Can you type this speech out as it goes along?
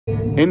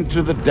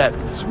Into the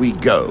depths we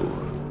go,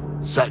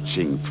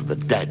 searching for the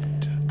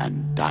dead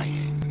and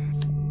dying.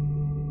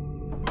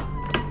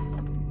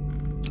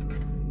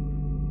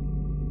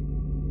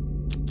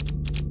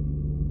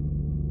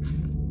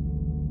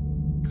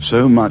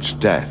 So much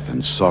death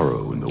and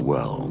sorrow in the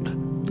world.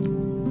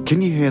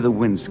 Can you hear the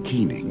winds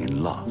keening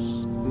in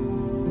loss?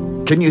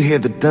 Can you hear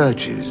the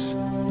dirges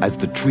as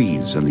the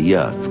trees and the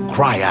earth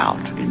cry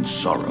out in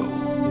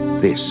sorrow?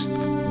 This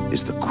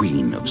is the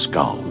Queen of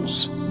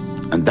Skulls,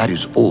 and that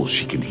is all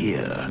she can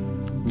hear.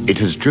 It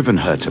has driven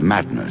her to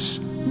madness.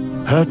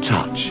 Her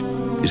touch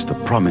is the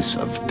promise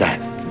of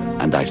death,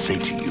 and I say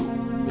to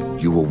you,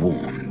 you were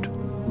warned.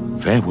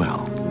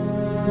 Farewell.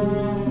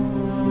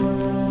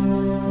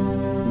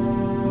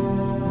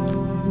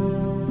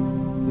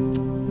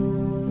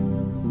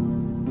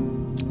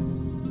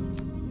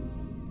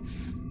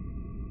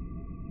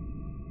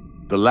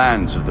 The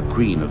lands of the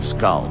Queen of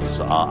Skulls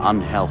are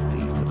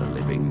unhealthy for the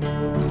living.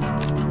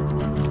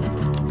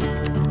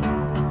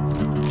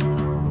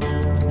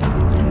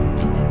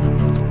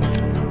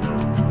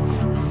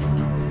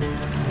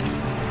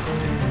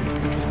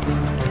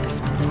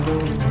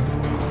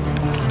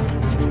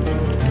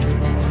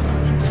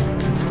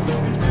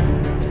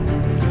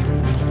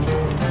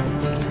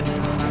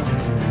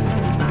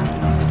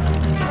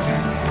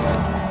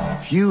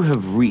 Few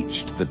have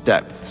reached the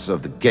depths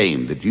of the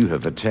game that you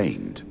have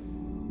attained.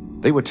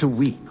 They were too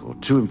weak or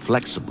too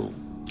inflexible,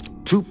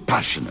 too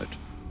passionate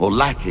or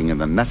lacking in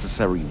the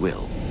necessary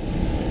will.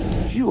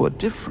 You are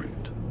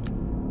different.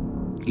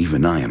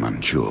 Even I am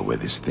unsure where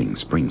this thing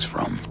springs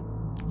from.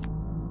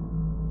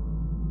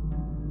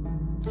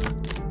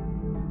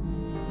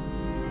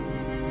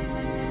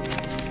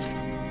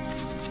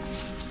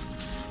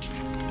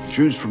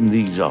 Choose from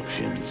these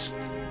options.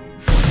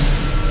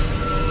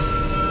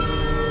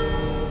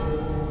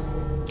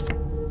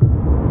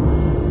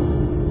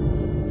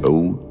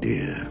 Oh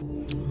dear.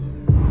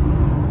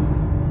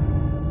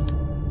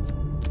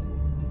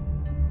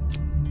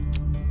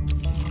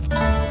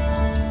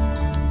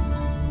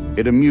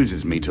 It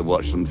amuses me to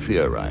watch them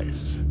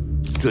theorize,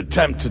 to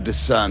attempt to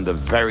discern the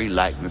very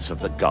likeness of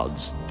the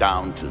gods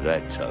down to their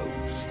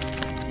toes.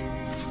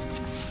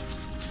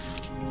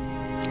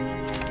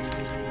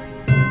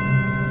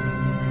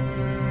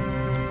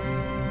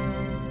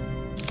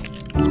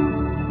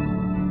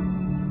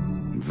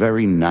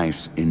 Very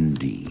nice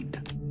indeed.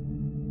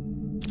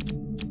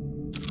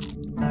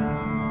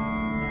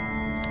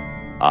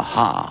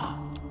 Aha!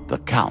 The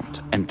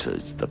Count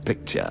enters the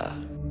picture.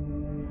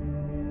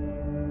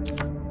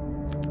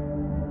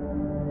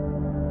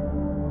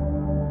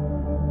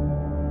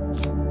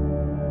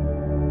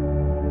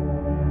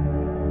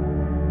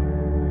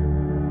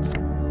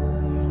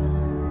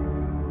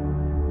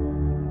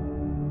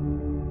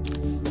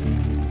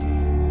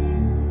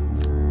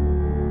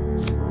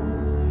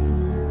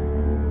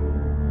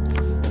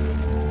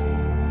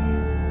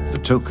 The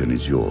token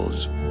is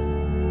yours.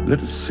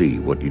 Let us see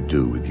what you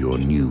do with your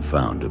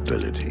newfound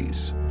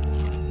abilities.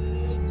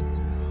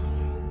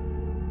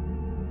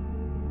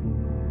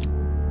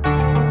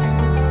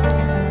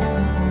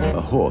 A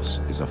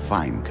horse is a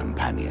fine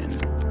companion.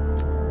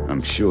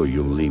 I'm sure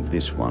you'll leave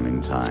this one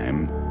in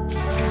time.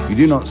 You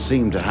do not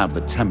seem to have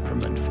the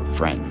temperament for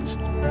friends,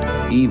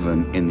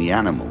 even in the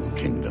animal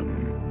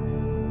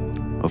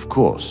kingdom. Of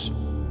course,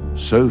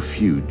 so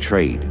few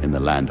trade in the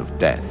land of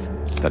death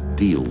that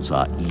deals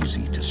are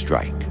easy to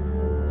strike.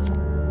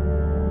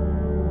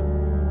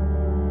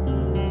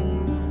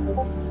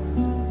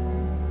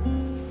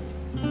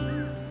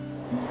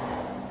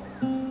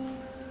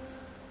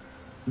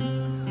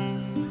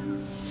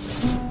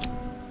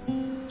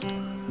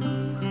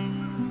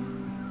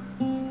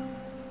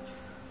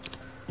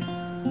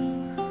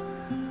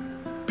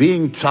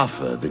 Being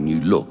tougher than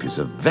you look is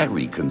a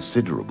very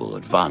considerable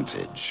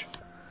advantage.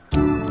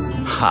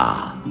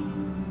 Ha!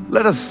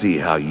 Let us see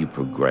how you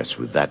progress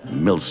with that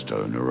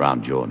millstone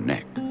around your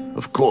neck.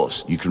 Of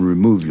course, you can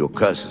remove your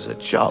curses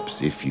at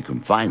shops if you can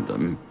find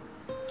them.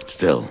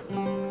 Still,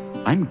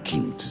 I'm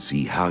keen to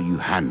see how you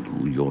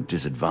handle your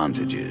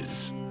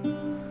disadvantages.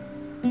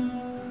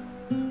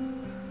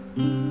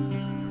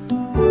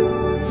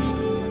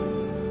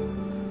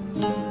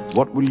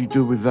 What will you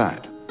do with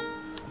that?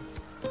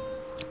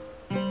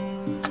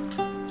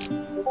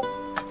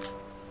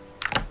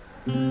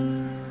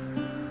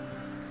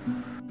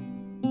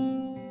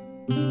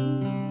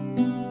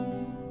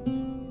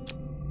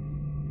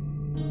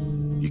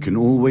 You can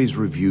always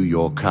review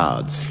your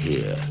cards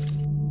here.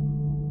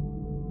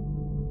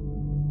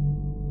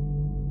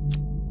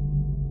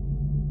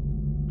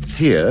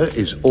 Here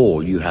is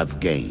all you have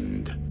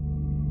gained.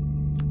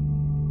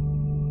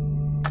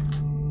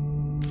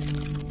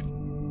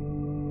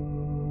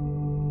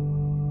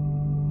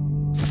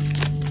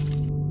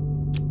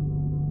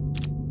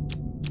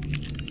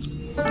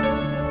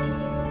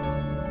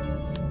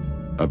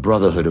 A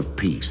brotherhood of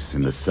peace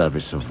in the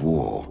service of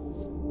war.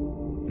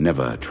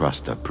 Never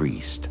trust a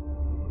priest.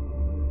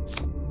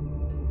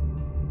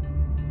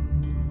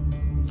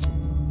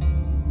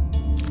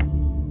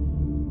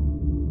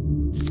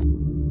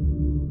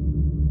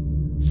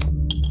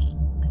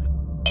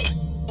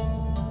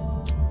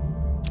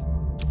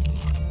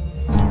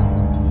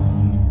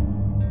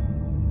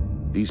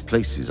 These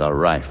places are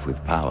rife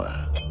with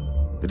power.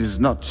 It is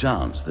not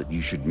chance that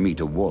you should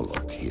meet a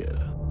warlock here.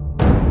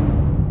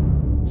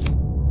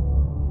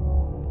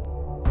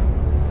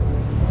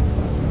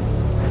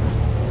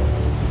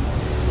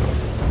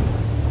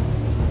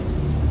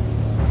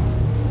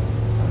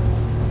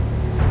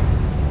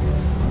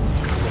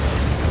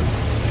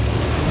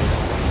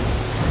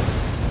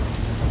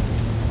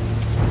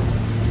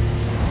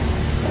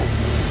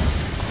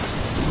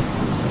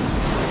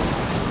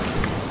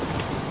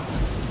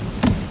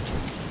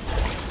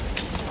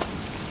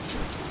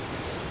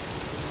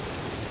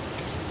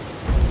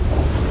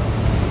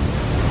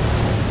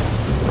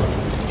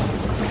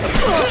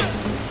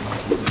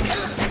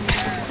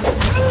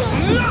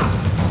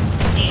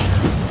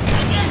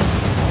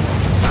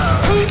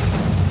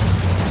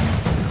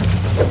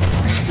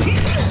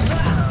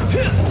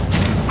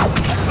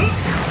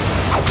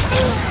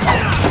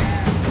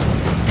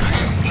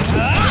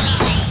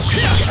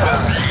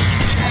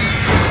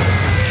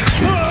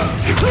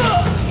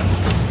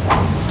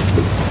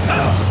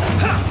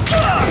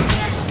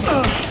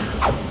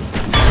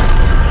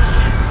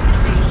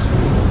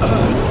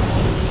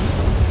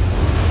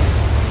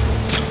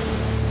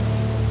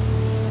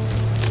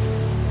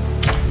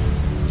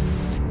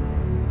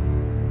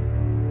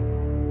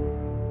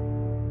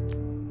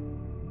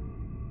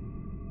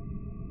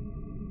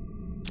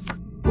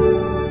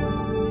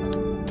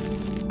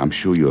 I'm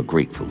sure you are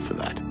grateful for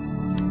that.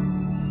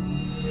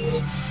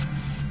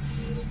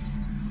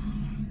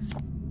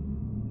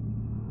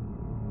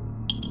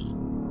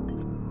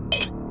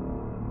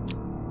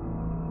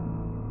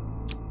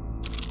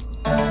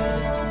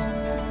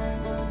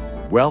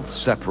 Wealth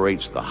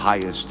separates the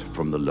highest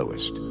from the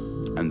lowest,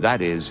 and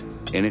that is,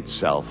 in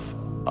itself,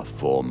 a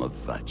form of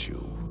virtue.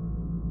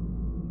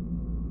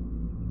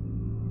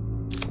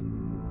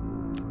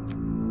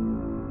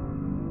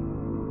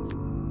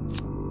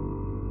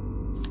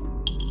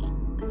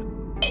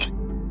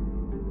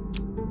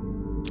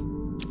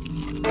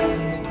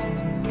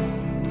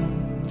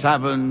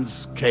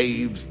 Taverns,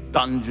 caves,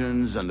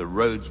 dungeons, and the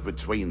roads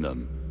between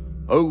them.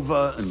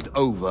 Over and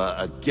over,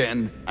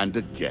 again and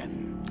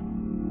again.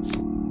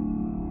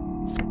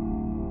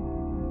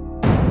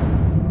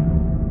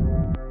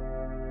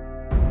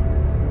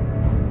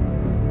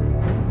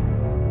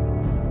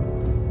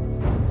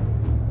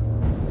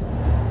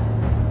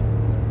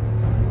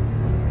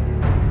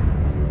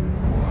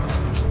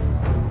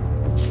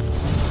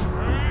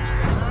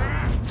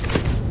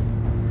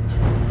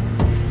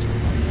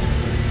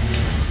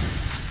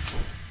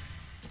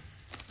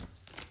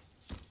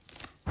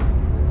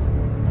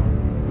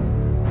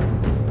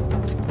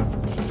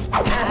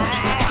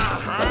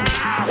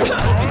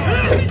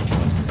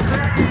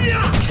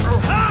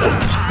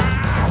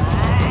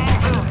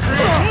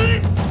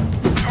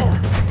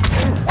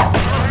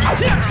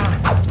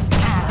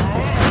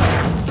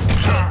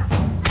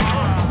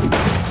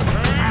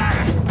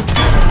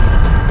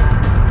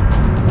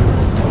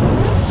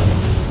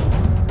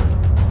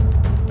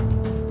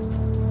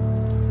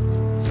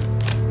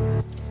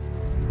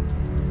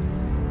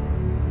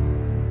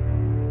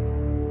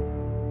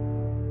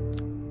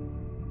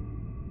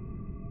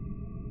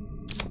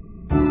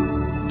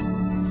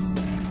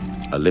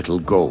 A little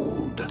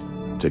gold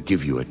to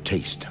give you a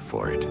taste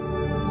for it.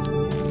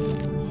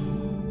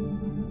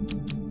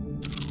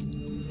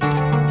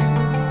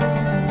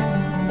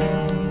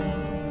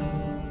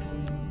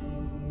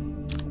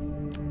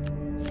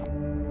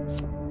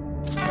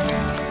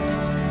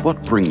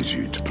 What brings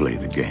you to play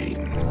the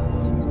game?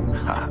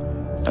 Ha!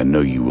 I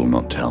know you will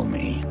not tell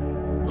me.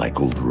 Like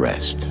all the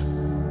rest,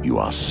 you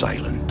are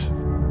silent.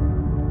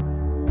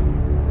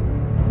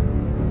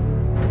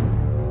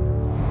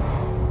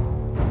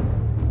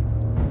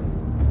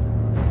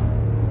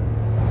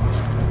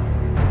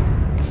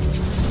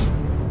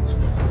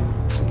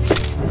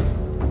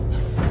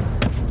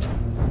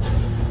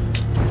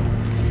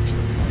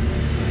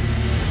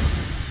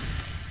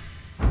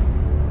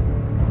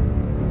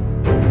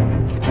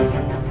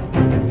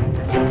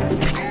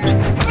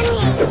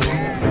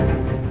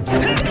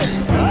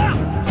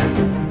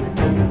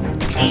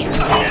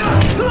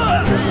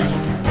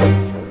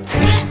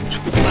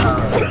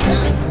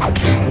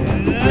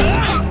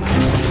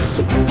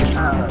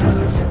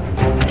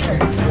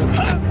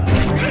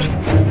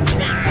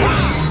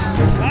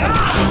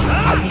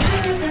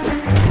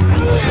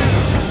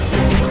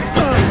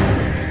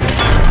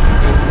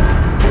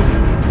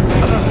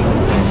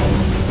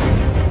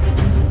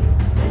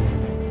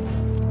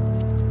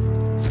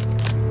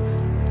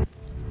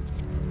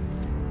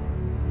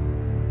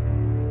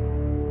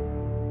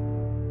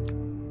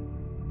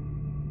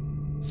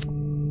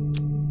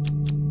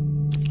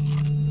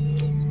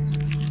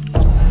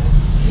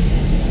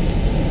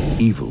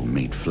 Evil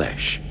made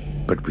flesh,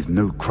 but with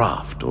no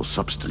craft or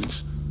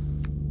substance.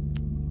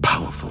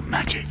 Powerful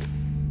magic,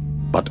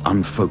 but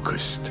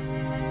unfocused.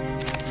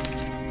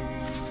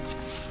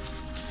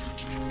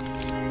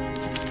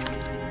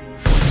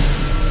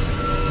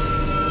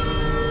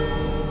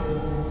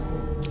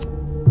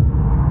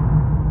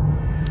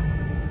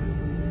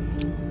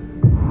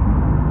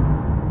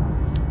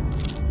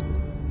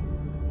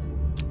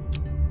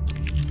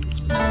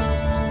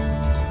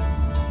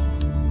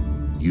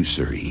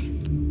 Usury,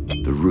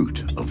 the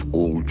root of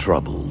all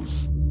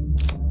troubles.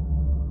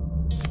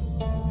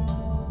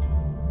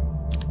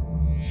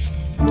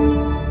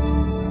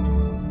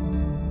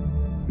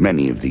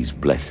 Many of these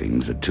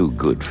blessings are too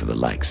good for the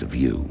likes of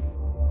you.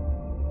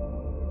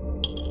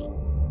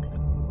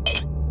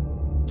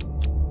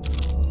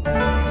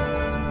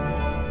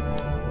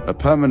 A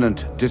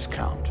permanent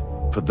discount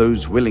for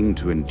those willing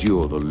to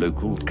endure the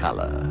local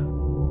color.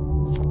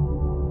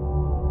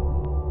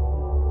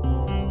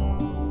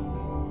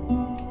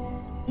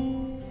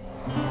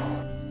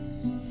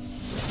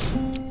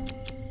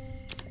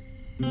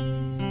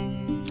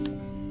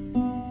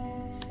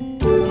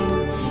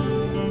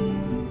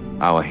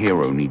 Our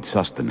hero needs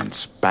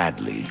sustenance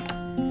badly.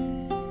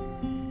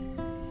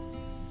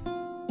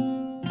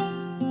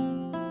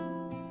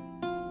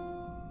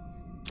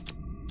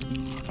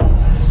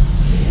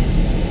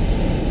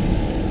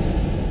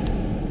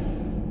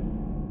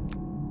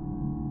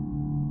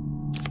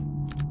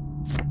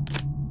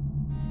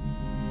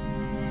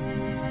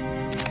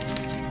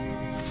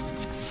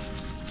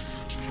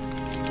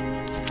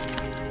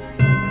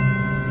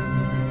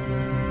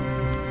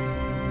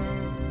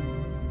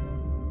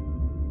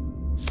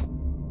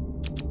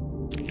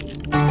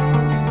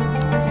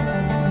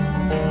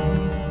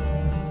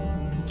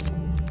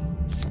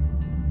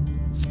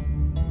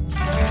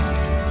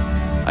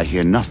 I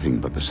hear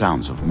nothing but the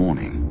sounds of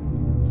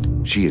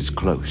mourning. She is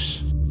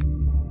close.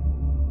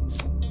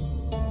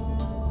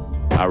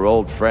 Our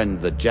old friend,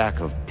 the Jack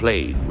of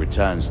Plague,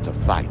 returns to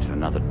fight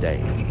another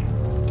day.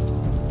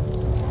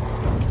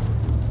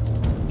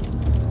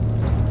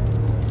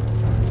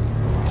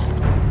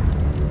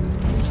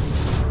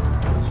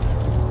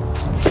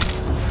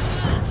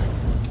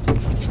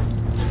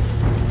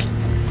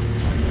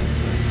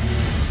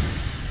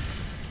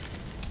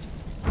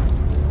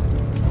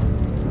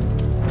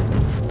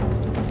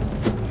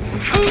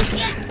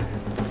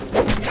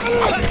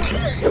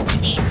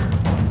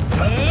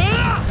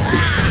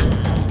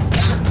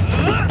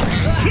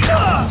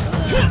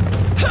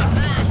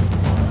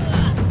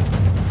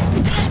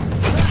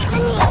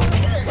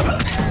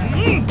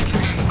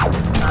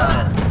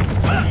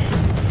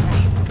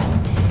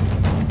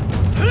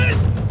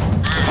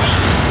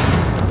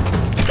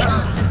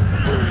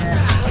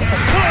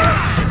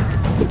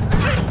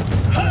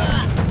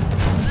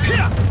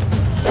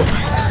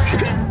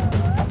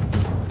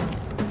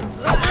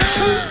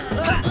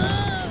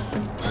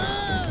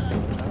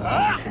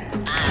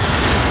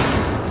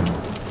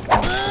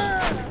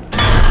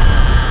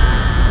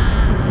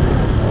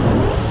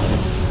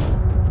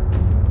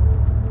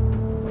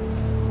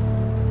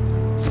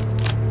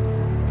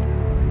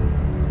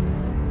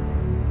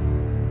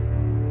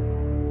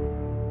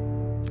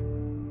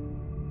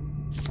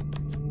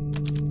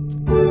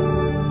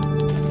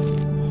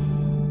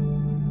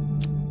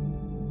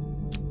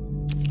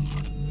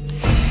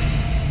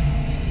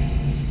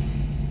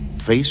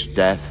 Face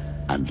death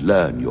and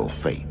learn your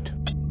fate.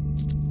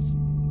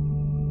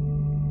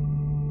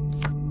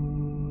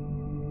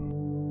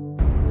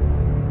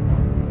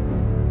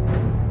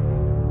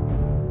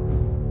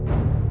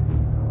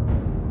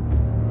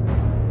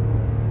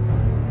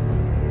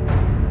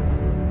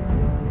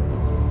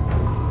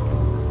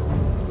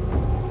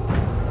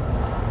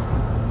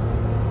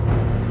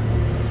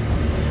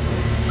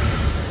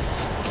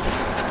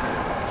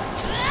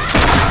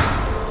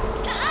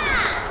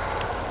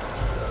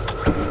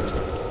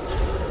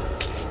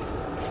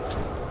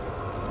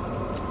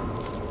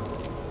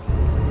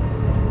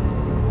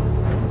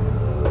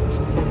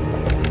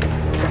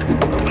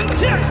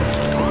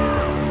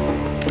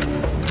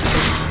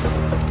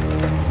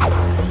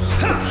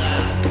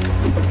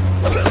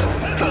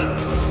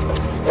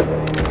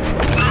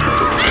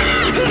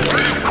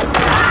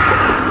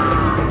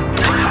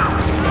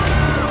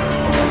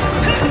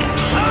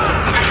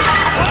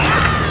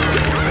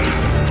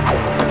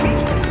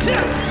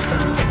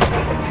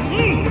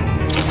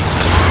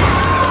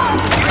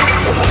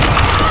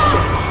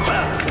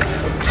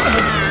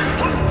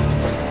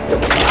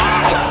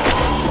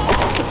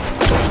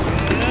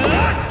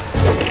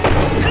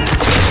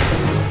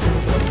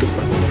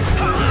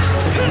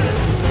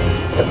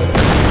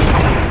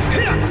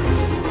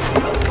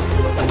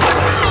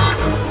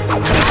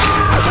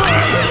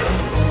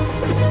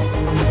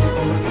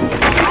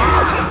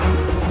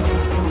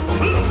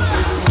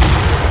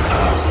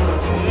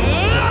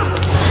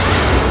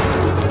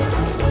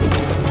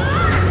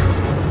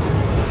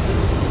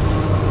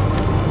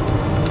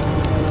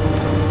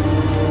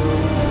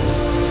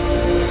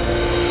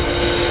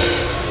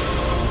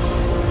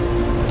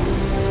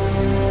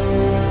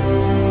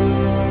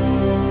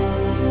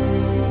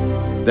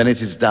 Then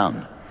it is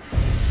done.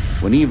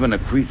 When even a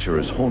creature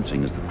as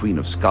haunting as the Queen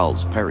of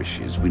Skulls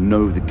perishes, we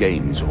know the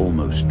game is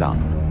almost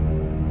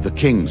done. The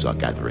kings are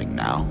gathering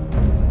now.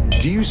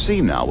 Do you see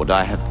now what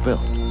I have built?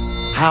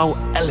 How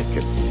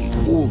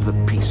elegantly all the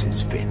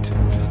pieces fit.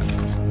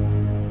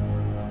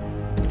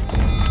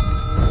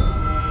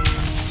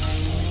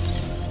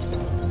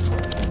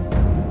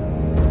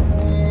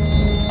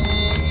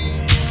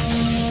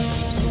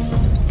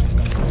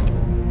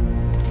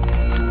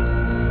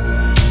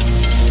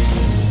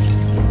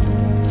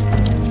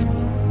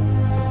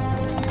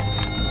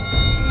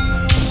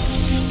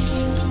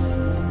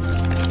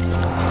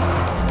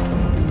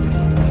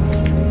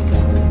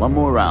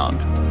 One more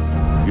round.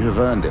 You have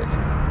earned it.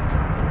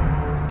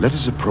 Let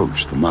us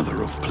approach the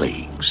Mother of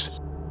Plagues.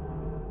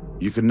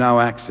 You can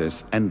now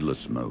access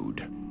Endless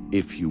Mode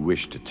if you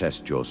wish to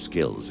test your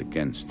skills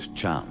against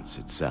chance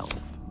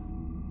itself.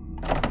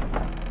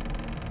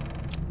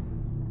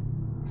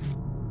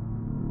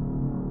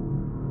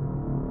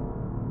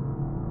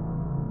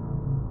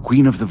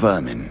 Queen of the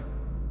Vermin.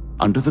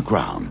 Under the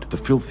ground, the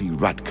filthy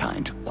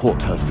rat-kind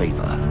court her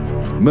favor,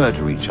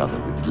 murder each other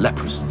with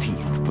leprous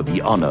teeth for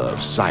the honor of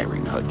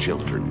siring her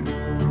children.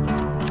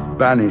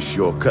 Banish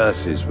your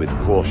curses with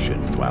caution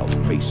while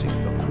facing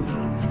the Queen.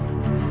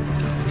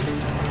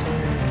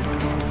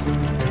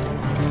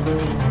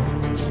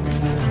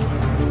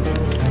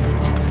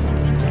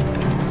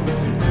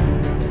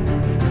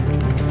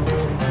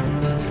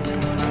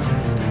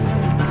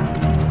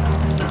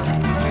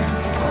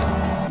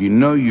 You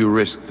know you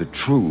risk the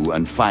true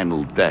and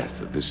final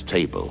death at this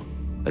table,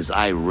 as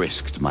I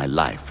risked my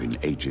life in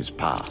ages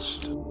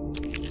past.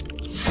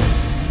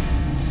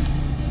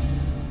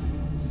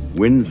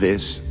 Win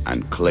this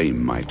and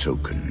claim my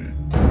token.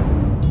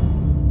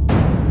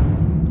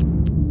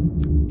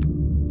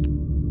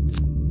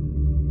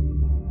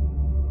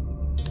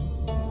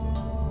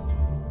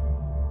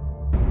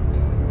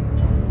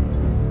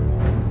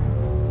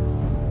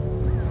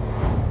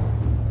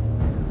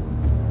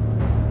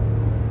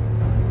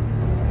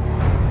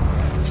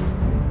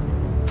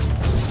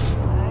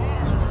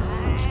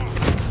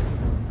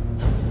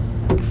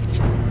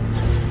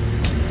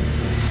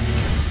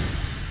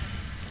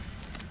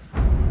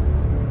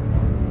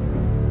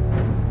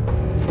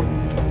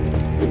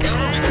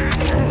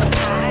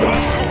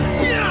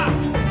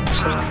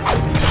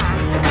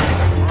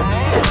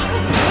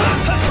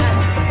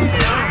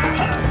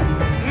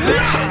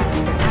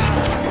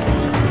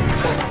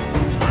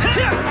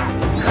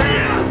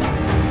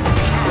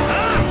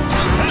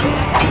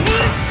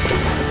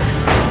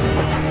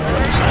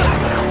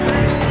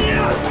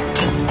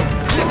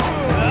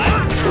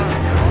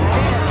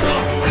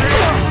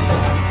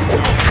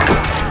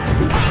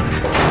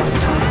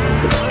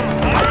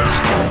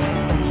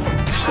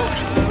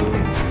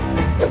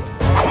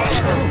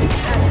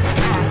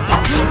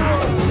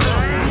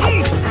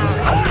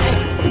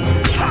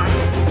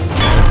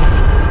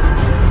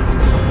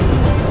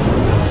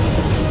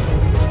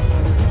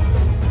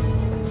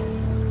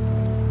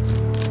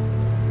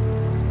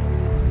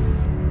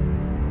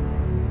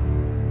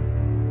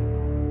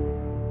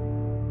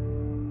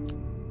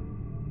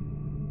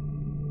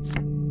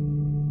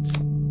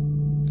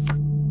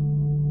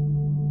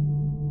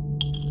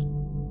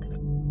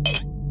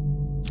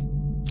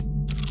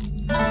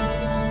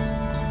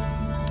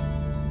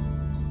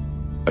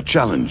 A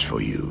challenge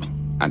for you,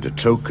 and a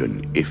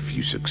token if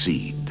you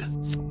succeed.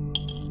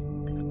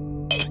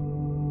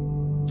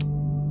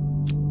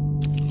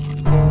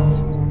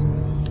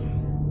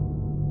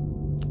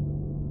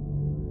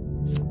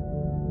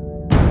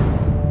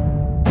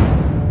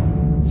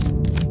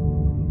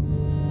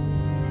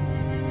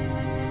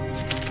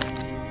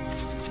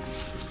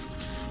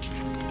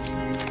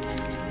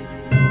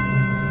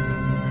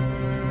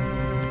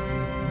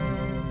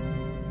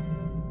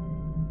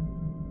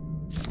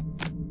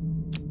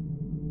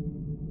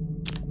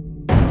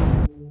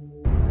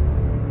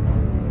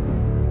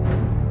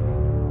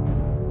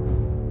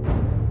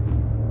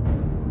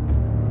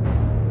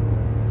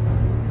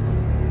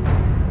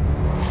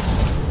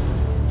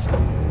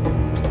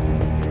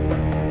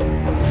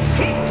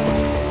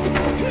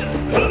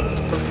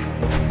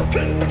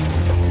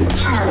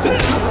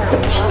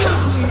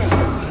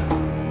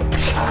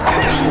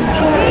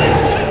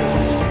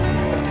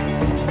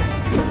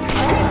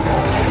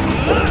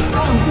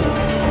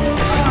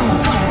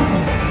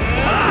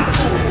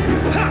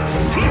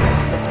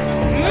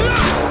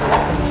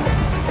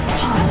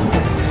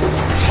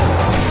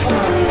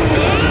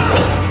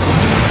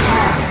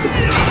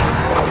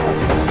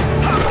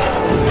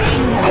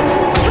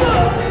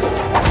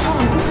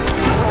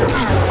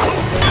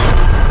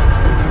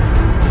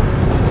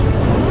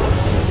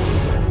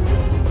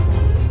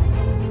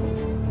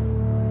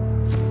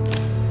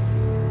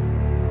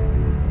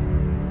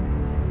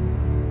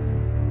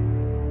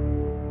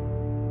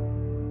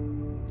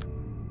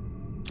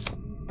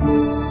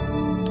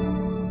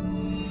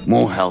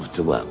 More health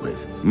to work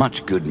with.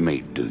 Much good may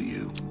it do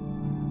you.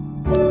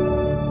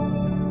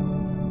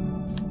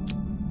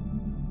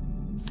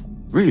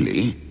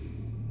 Really?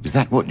 Is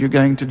that what you're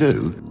going to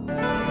do?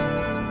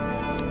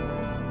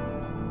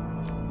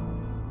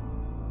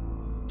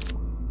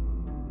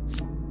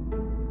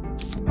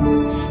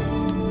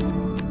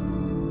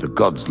 The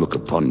gods look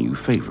upon you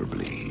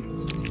favorably.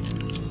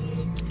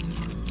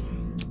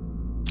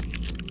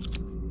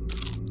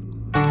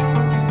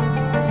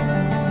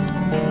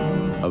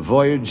 A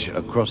voyage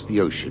across the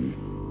ocean,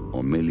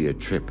 or merely a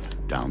trip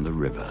down the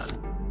river.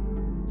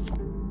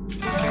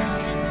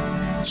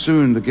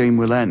 Soon the game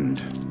will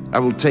end. I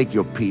will take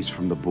your piece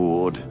from the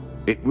board.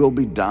 It will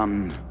be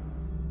done.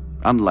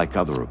 Unlike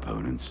other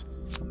opponents,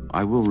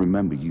 I will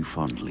remember you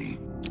fondly.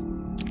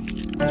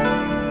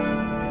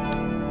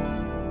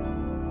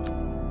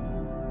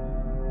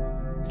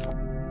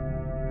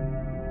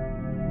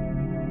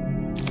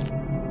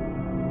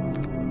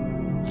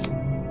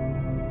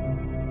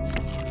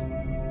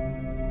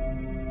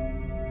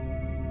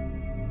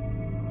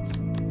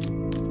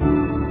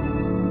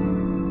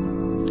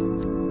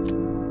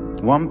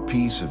 One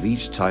piece of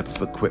each type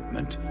of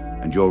equipment,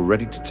 and you're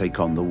ready to take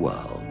on the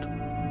world.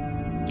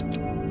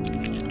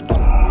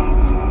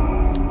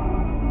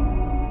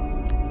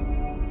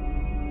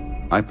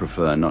 I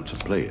prefer not to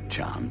play at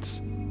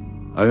chance.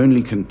 I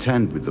only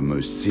contend with the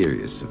most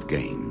serious of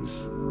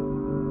games.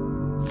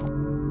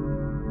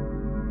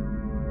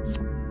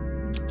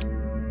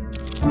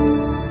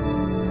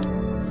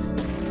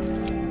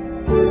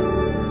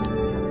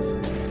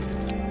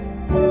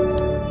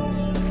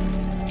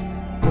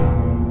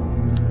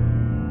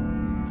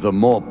 The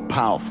more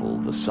powerful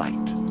the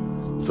site,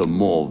 the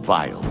more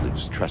vile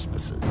its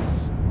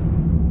trespassers.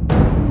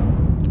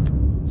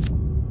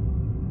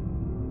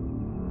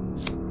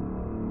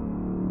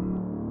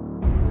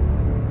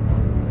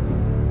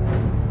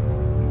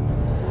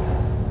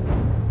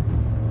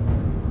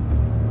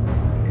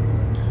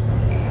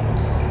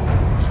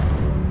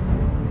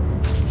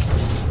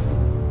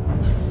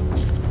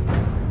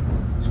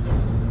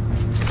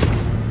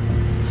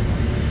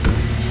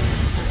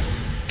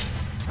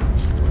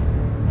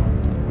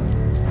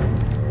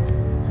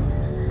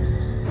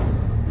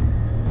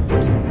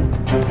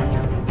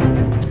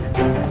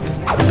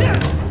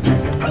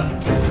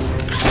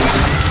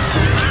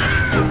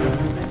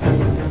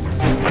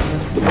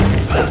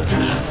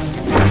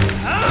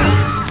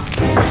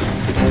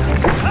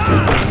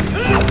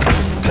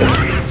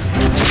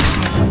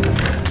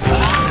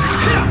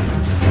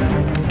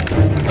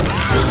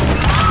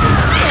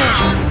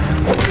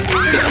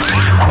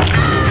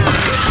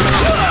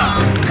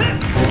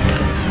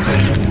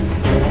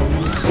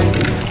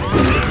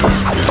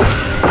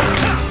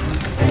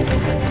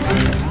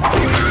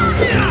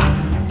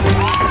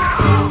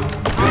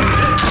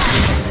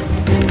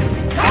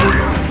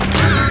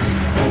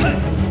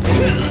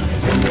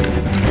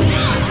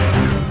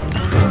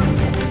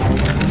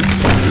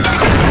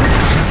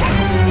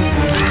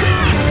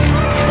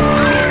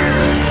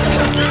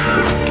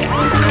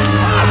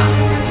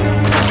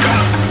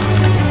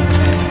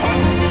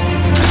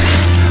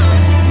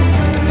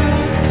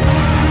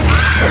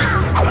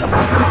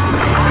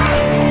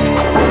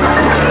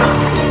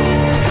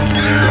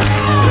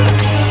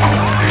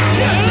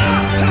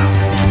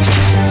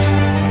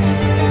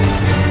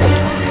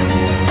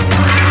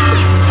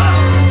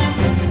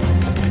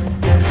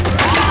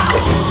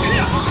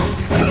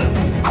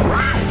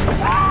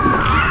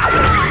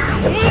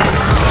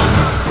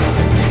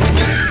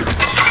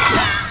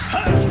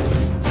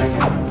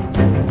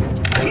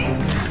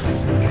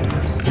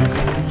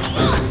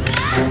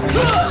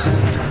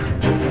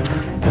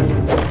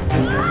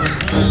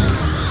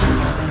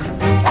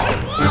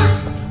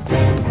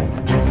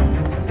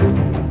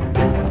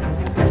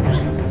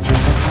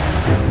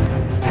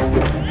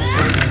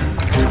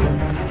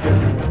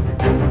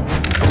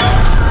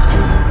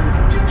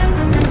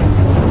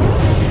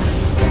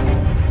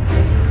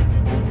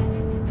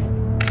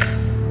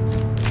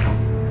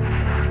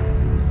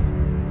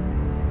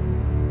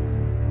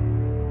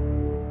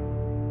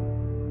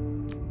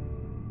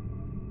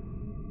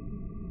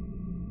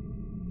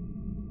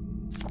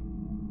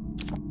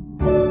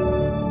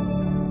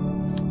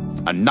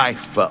 A knife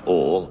for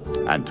all,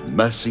 and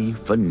mercy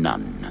for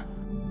none.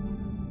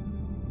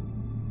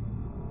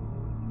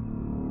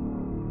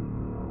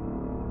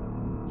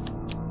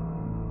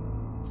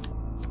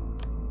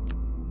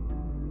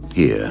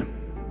 Here,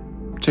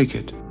 take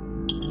it.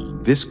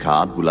 This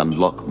card will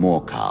unlock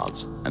more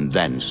cards, and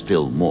then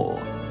still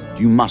more.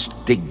 You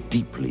must dig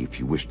deeply if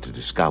you wish to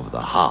discover the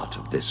heart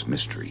of this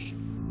mystery.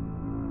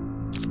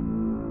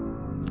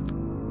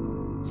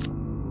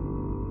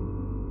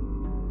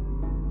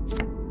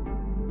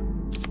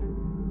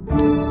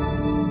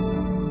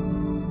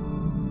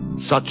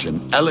 Such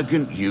an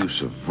elegant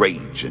use of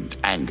rage and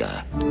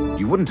anger.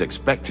 You wouldn't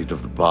expect it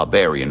of the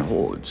barbarian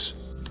hordes.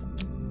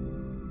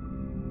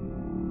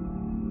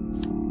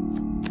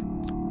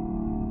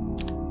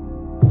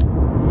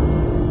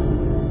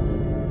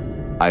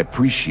 I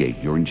appreciate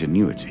your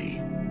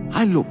ingenuity.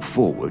 I look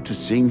forward to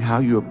seeing how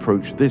you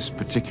approach this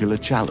particular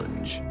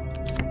challenge.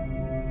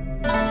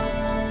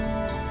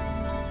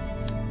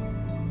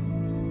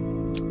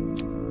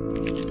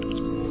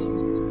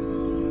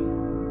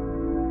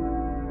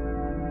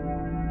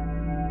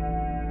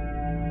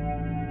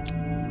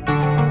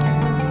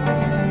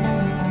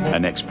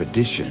 An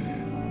expedition.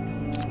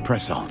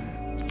 Press on.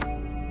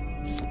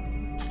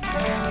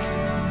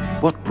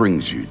 What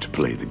brings you to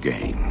play the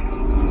game?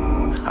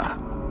 Ha!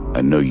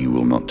 I know you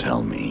will not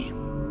tell me.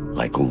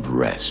 Like all the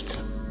rest,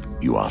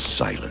 you are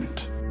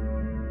silent.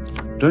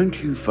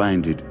 Don't you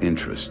find it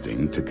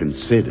interesting to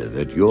consider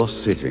that you're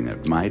sitting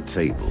at my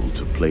table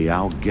to play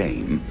our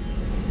game,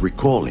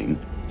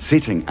 recalling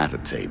sitting at a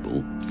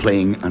table,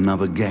 playing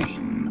another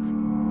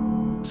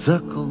game?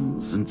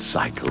 Circles and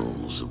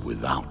cycles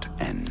without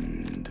end.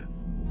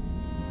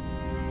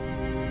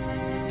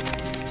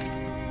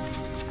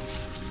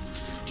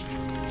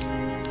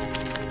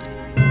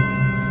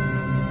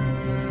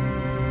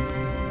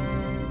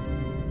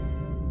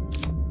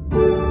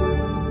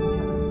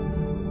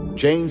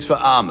 Chains for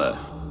armor,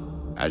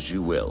 as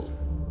you will.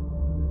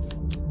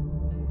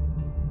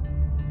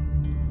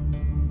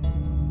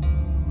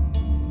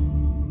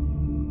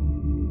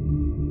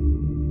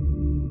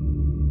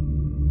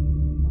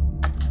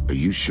 Are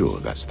you sure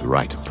that's the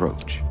right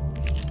approach?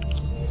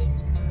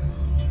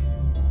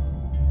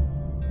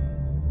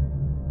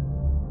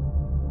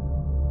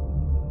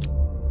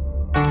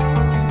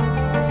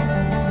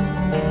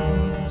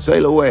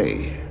 Sail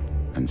away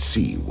and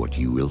see what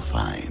you will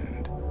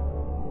find.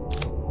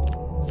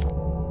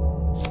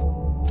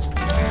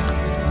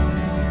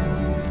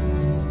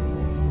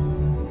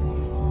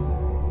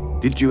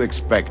 Did you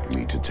expect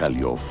me to tell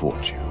your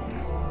fortune?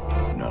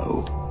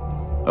 No.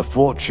 A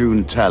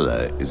fortune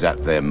teller is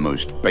at their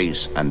most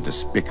base and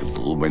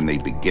despicable when they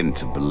begin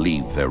to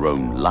believe their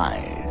own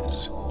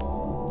lies.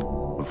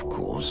 Of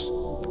course,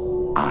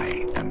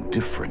 I am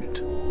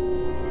different.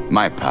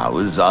 My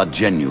powers are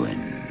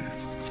genuine.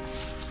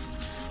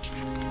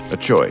 A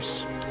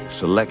choice.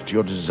 Select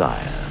your desire.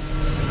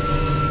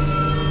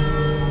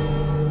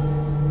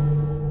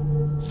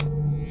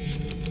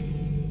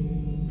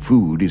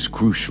 Food is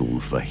crucial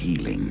for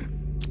healing.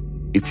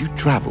 If you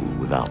travel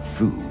without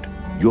food,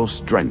 your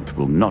strength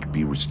will not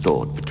be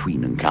restored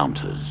between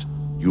encounters.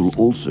 You'll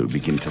also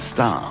begin to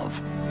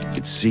starve.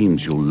 It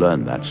seems you'll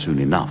learn that soon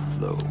enough,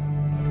 though.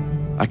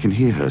 I can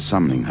hear her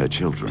summoning her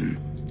children.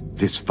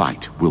 This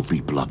fight will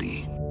be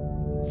bloody.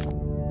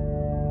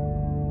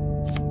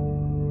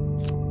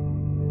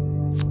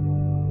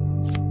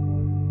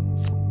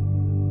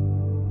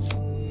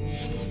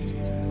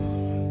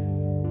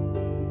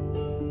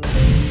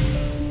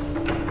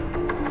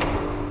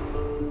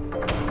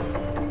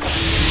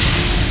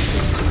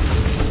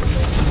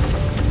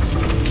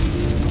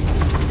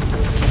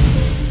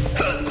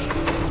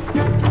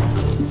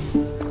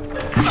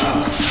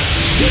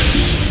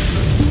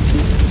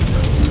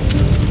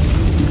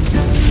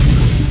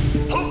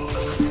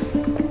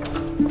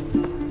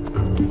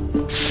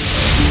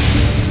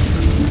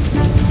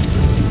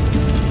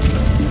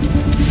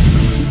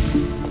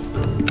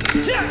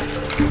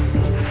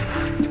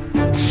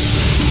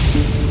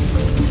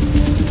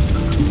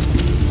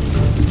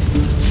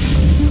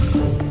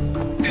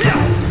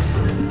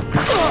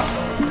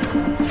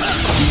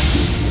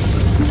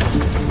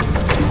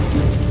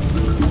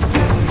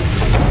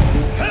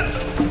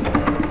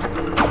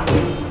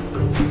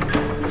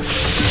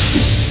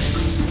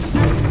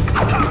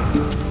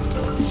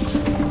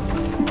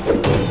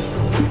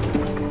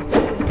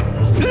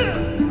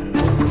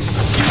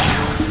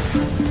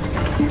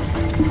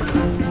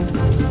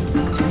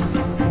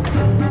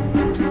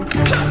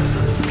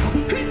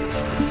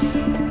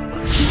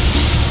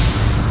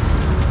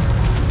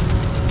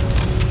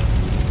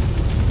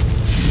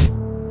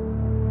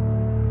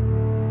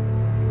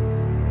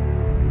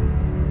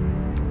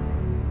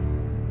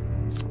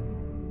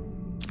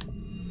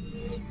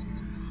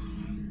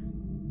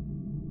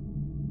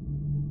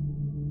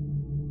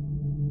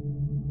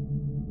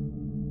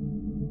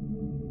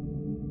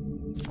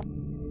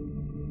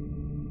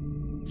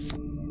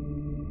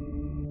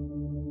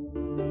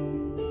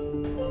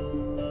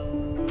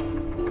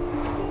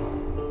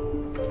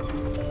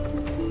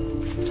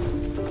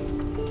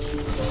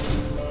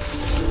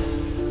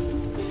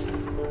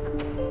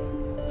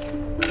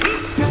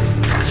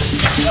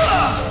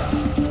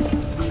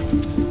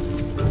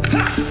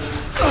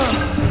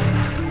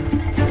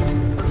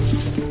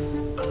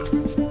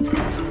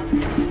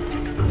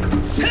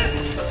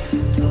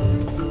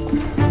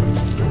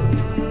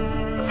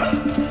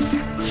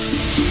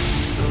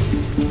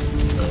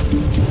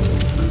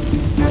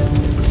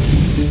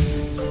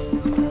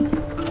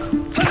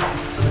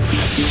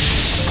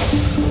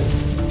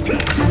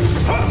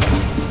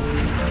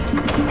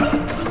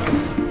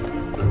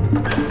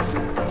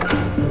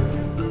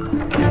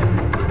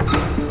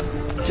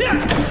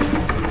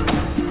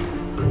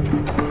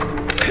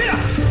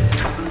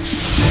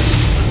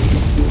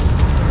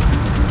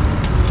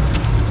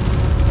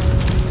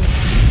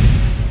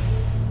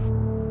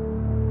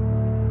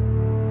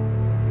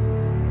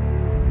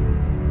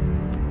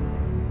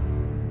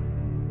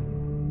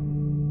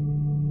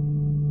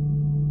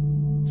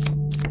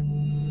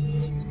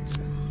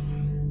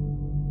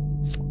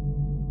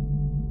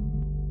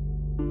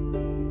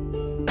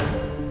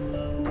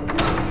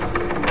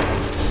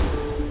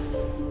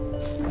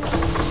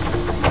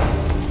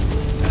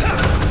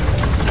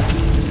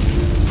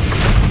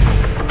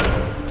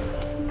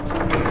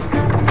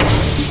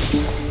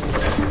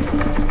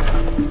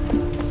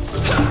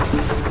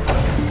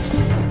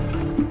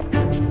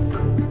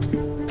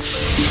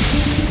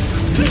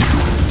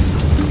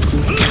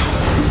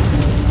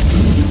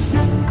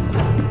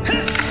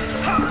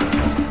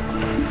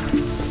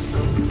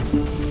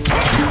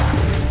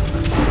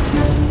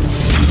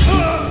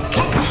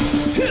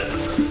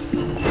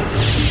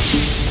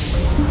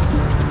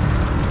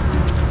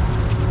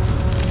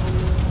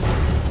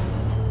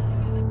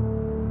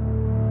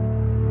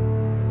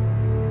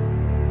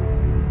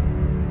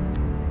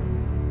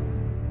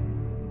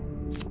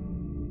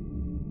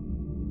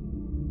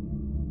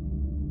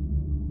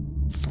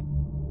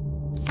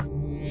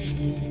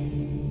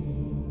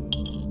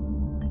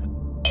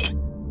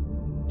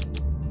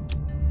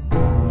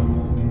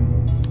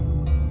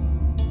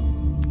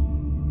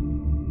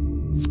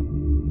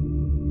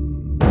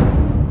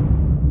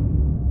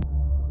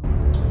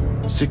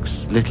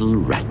 6 little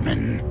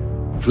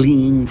ratmen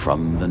fleeing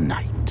from the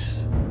night.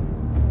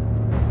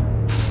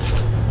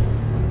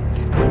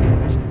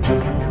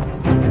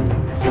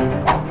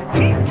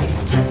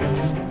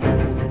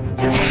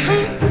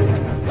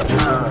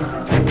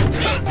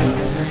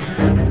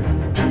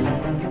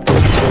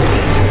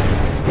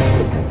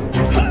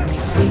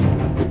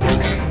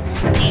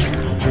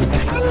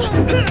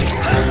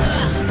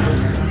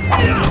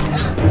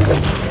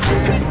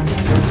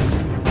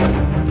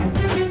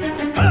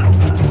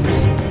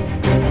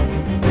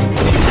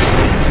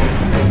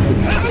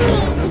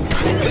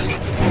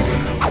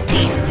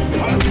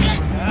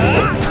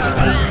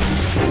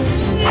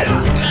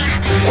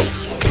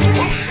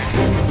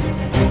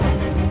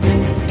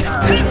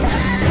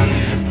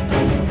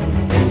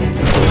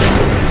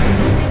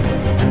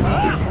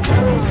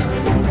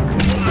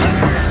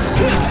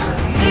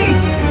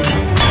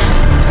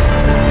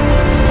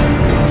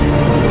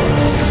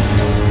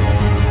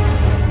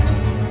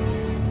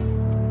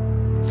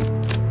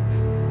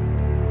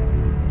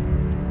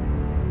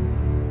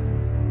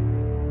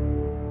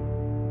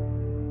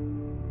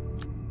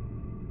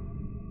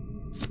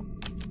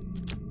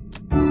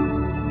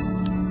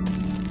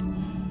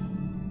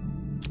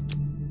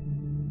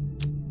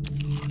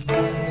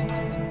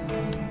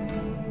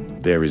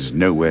 There is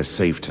nowhere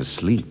safe to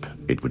sleep,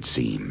 it would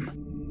seem.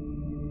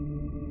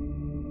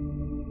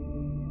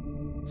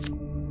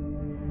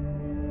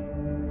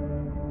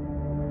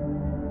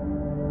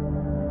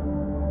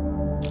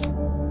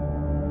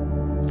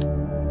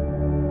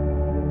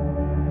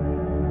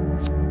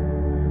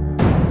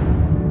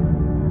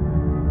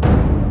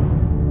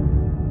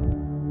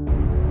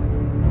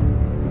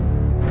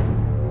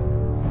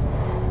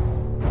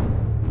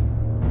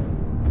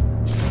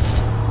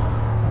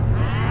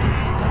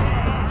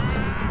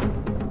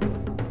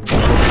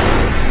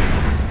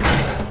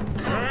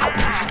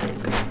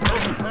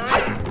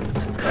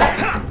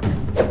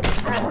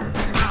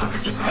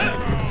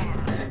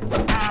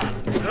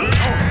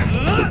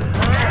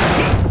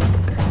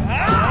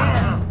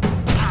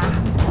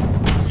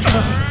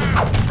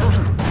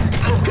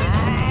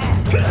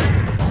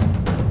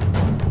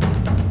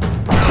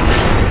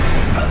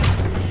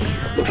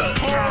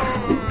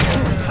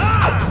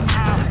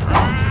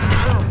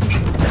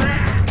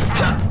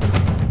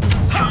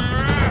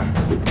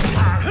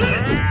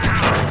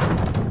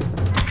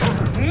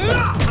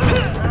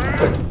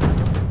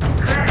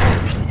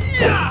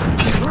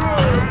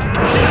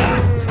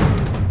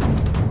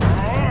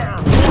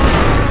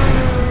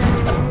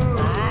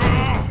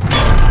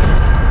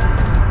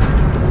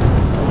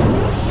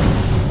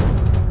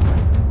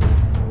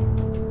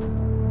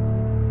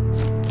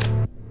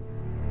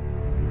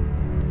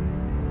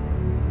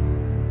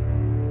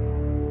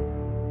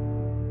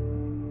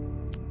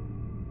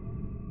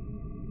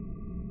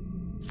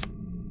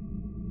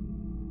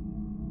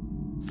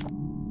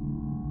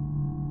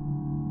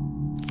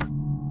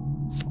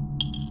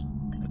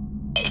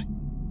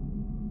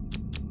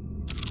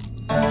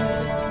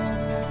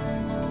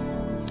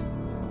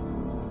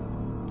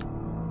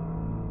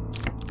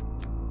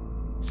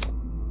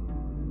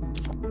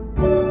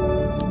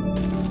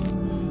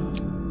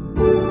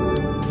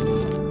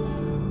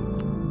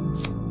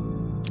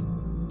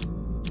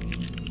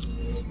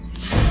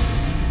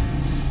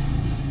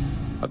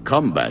 A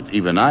combat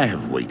even I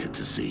have waited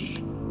to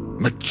see.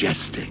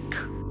 Majestic.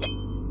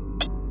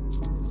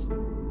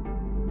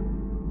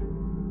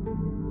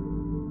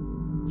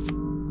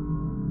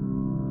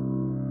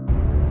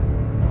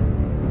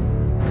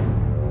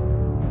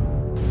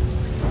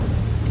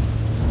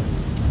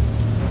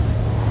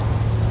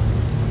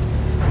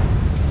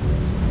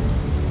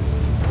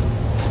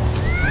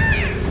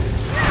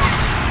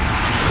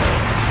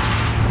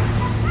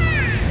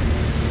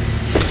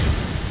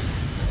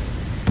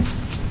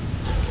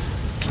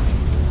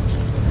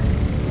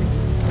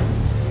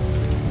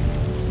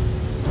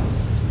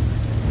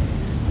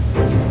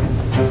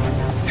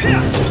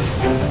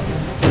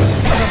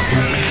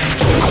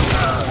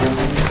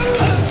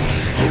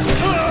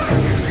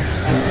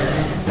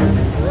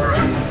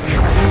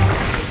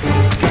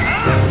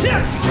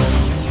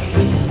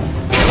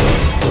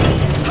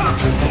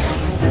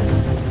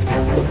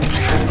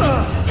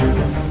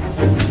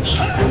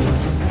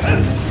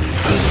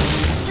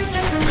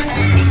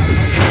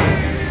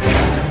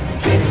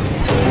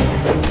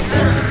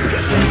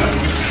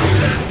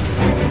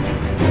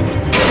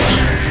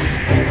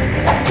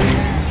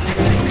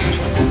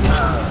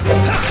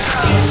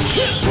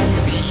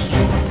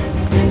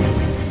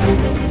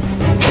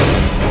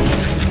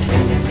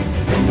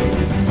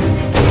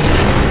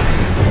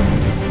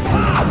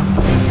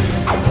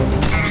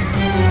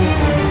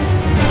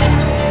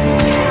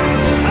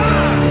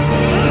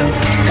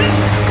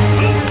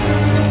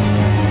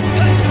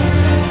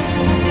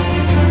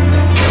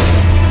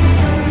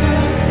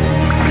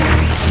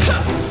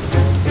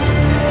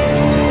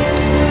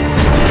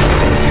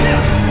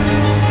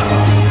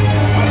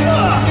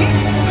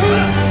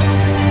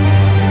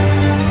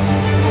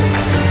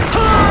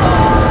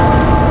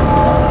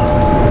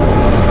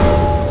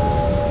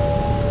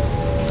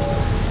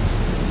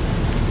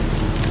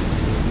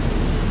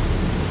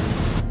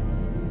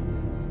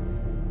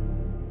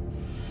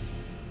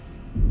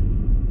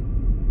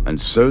 And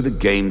so the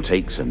game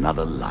takes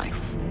another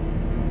life.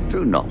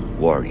 Do not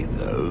worry,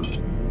 though.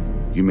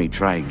 You may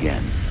try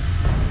again.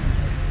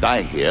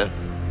 Die here,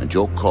 and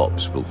your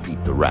corpse will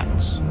feed the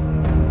rats.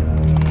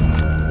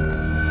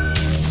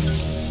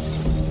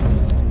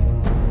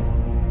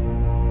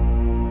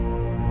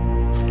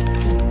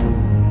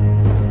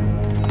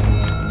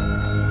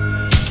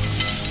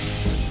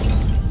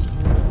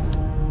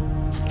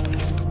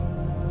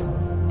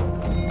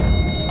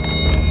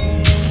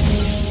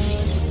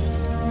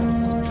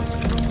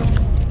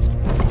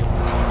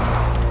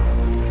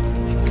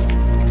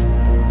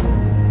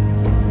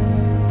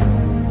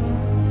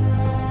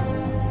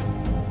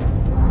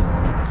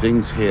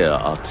 Things here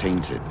are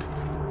tainted.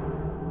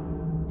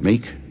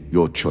 Make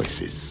your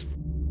choices.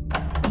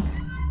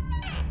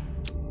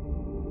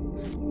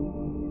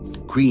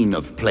 Queen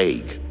of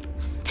Plague,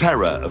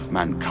 terror of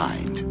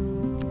mankind.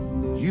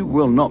 You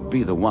will not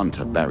be the one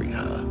to bury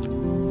her.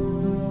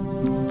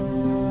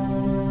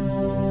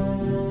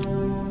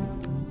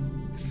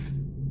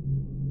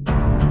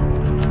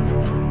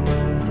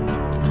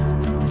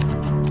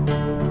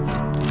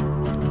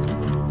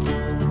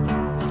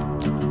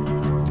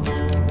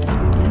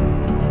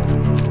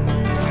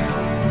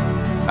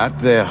 At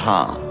their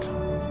heart,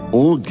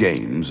 all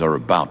games are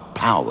about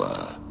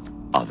power,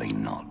 are they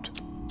not?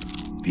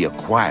 The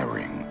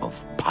acquiring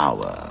of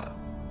power,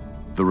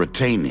 the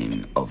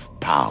retaining of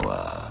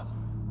power,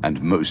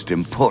 and most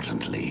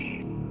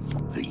importantly,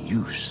 the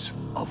use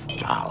of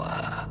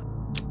power.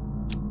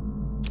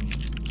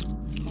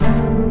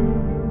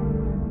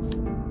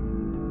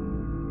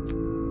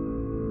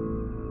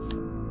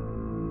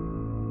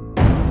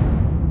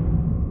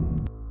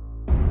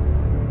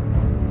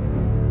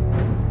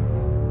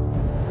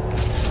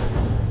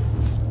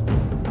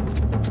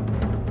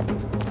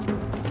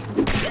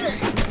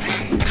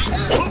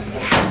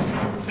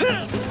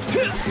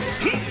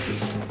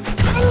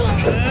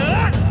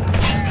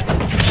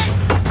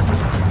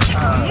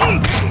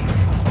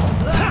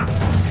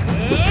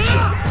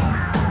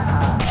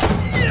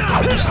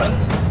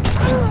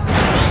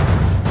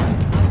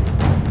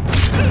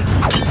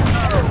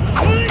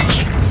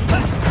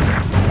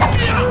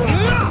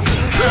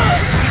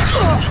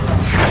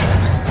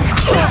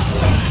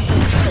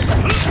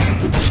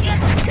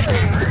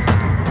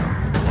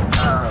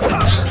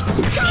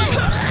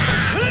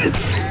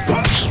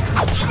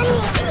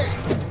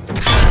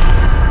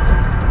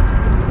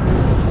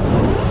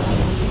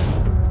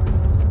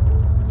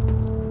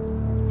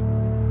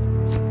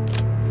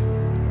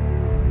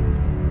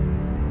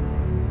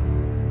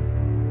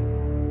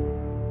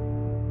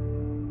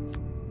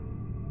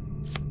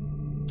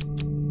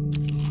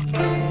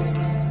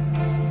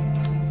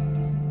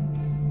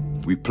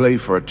 We play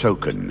for a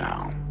token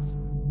now.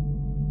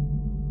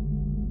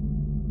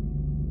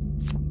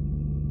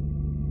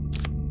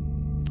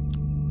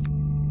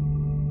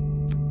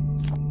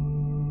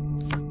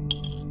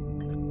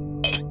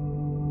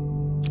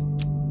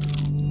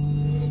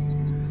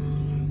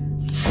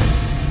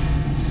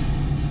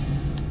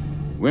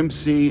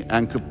 Whimsy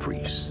and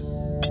caprice,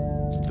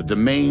 the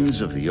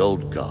domains of the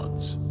old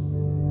gods.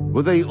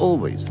 Were they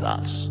always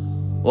thus,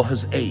 or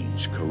has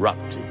age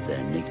corrupted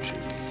their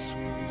natures?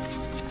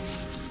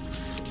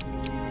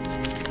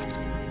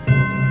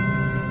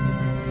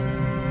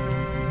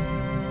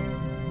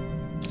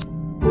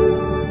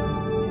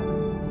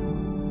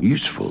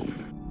 Useful.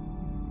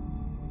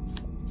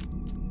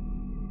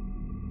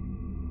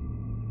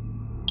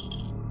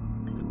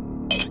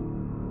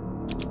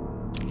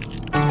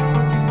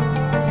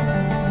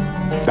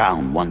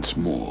 Bound once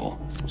more,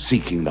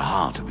 seeking the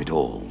heart of it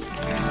all.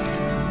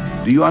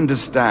 Do you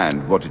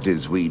understand what it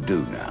is we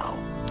do now?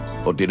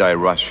 Or did I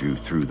rush you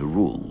through the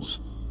rules,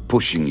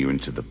 pushing you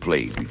into the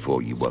play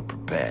before you were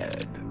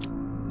prepared?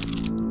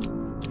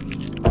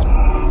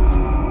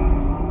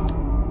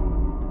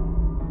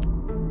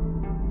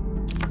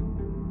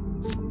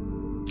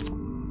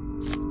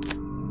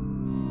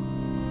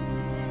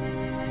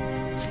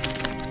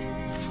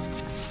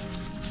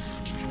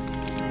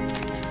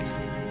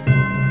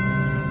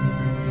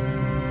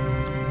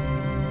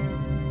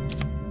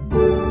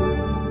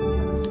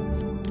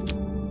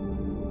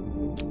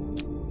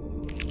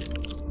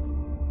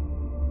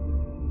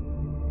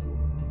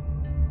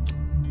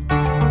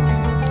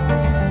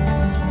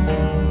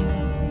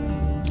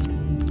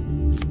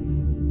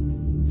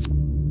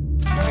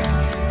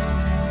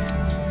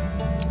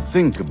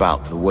 Think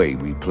about the way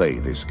we play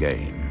this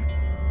game.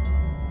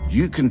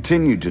 You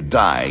continue to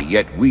die,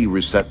 yet we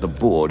reset the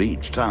board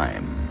each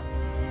time.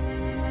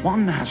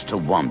 One has to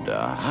wonder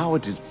how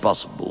it is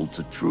possible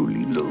to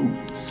truly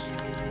lose.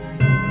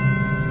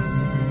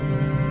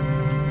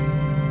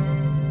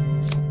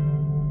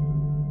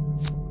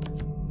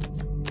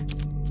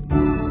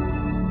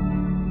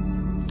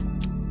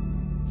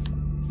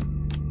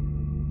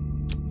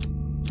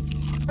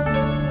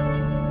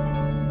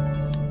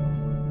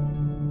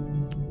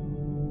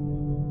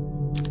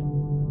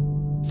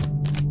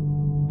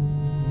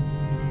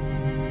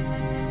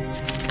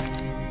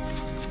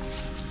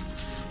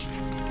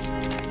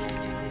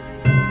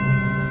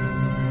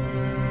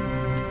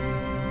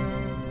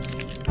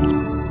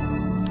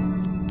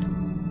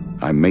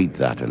 I made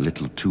that a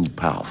little too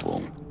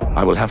powerful.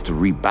 I will have to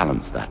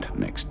rebalance that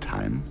next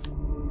time.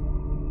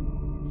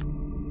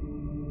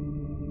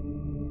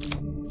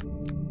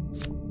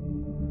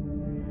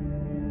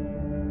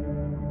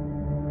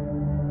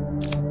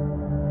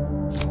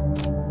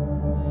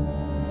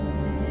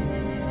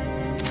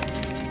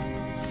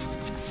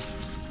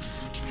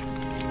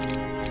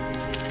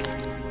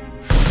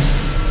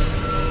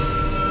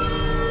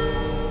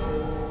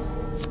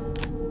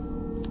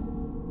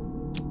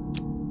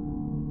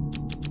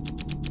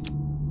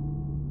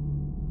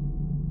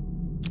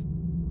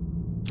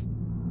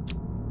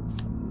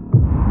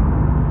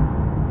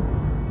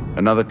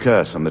 Another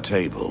curse on the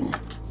table.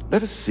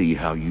 Let us see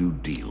how you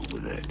deal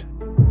with it.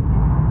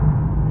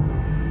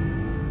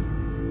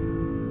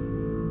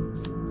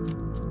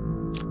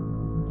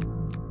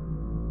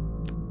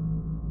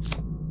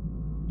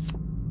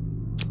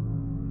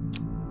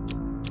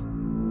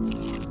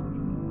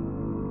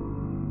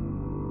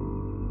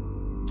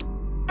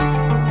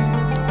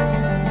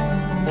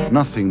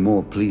 Nothing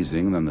more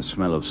pleasing than the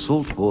smell of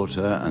salt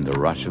water and the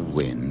rush of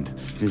wind,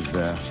 is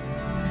there?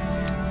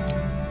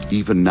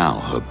 Even now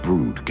her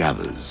brood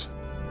gathers.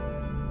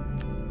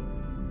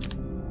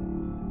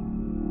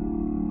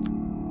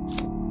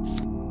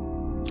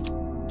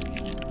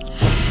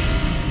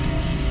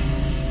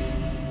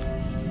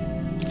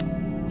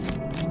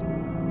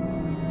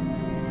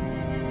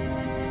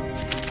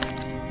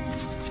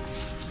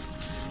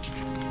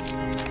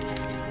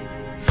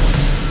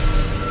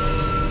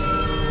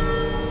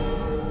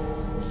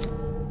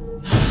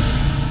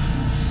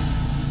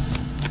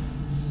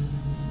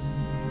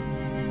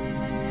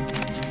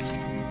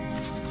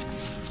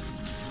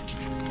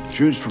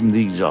 Choose from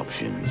these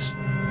options.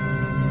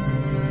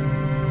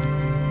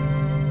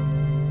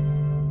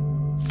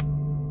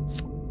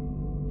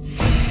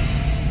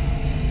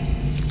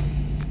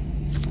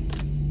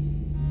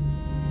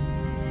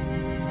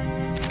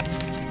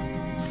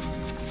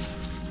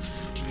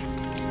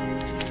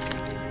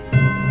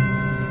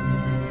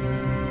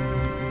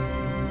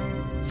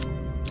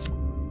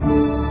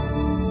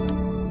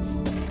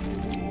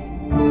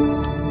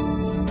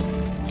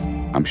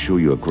 I'm sure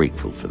you are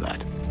grateful for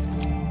that.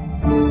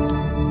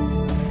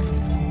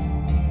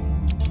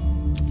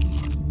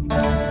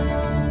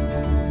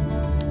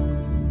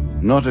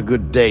 Not a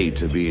good day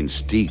to be in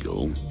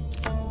Stiegel.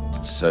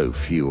 So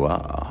few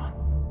are.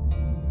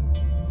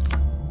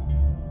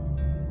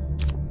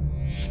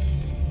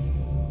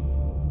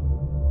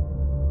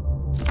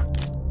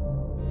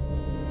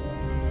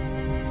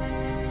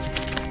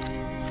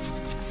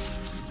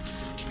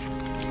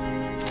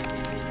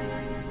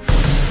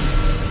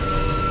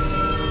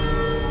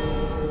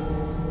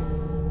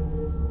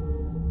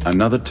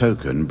 Another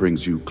token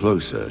brings you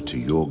closer to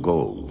your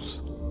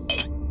goals.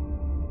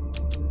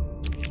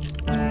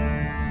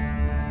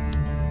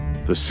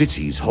 The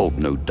cities hold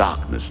no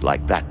darkness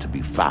like that to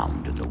be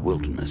found in the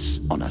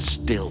wilderness on a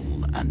still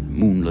and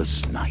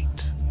moonless night.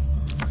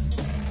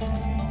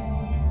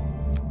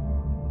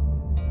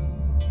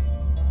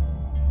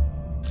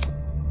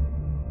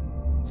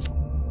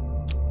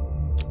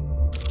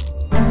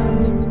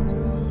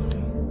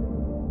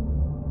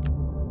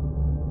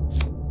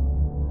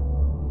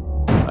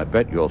 I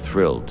bet you're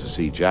thrilled to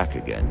see Jack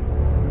again.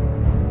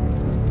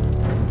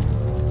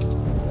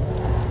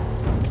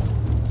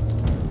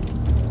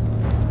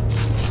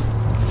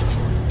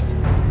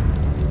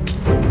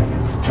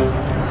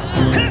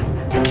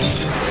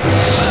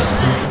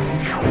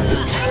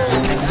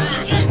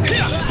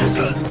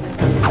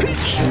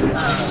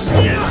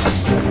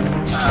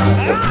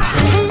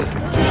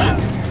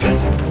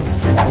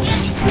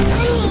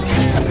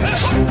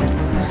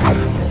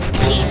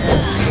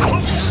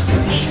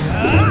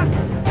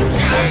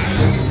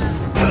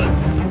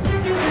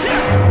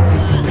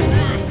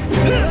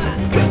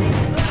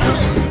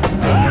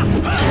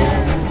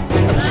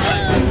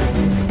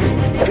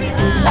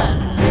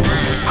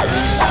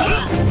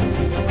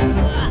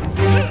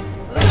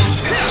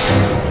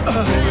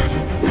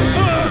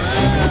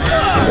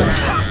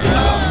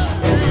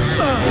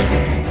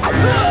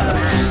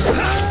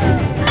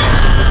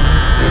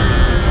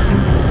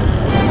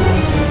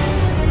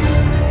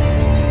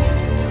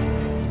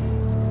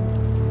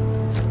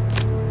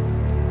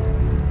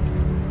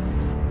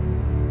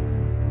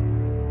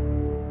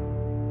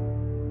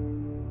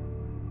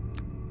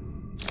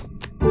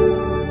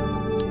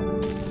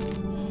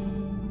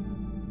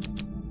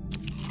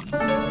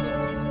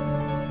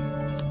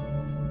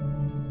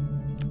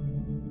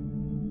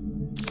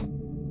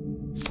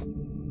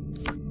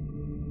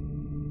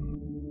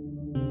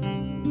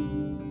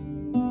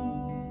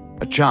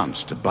 A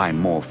chance to buy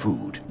more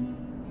food.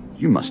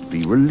 You must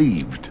be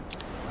relieved.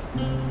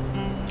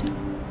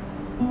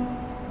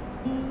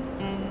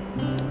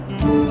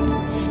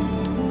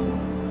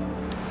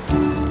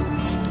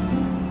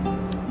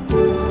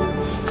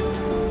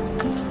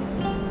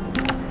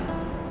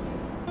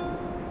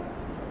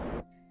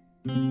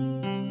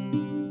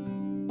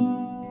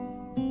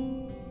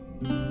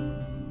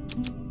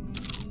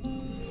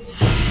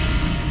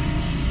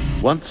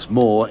 Once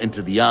more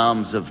into the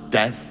arms of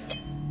death,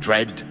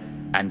 dread,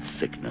 and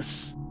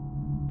sickness.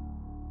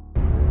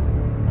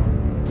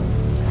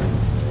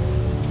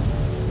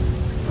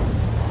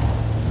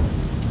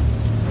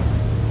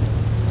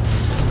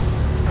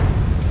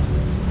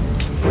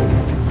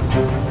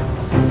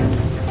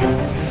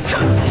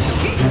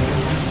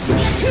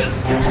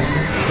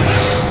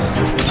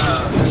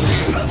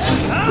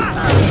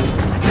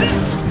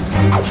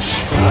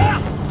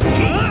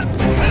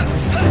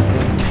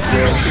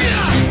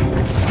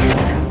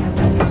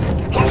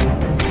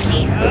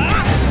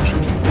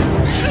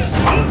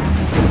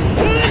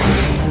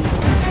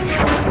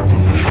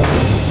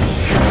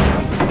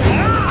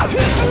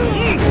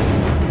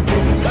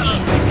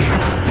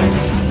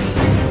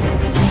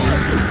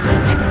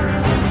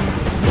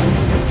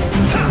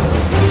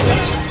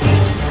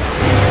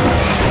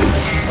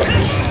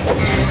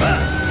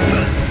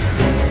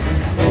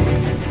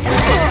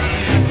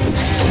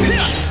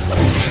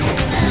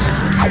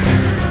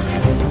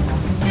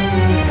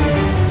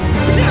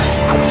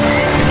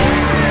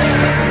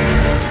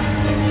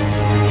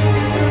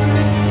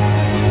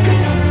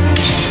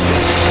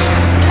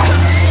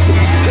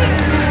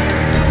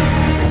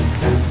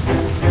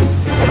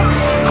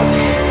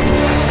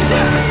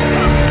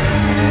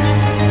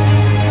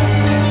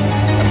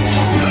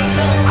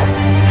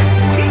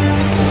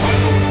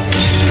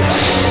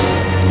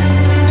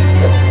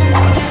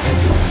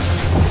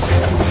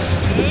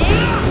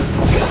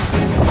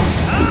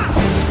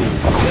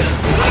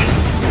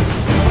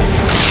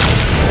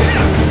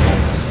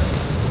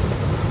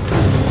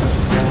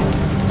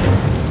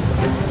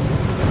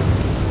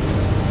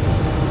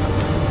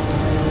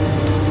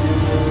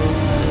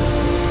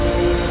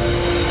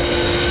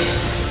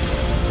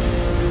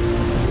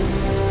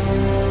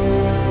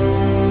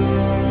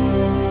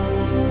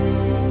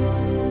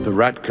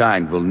 rat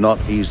kind will not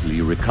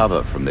easily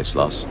recover from this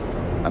loss.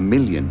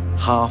 1,000,000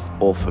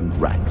 half-orphaned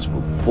rats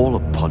will fall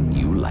upon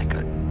you like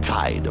a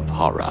tide of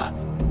horror.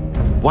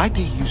 Why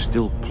do you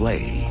still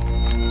play?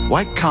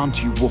 Why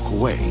can't you walk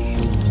away?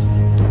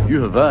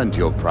 You have earned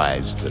your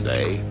prize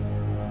today.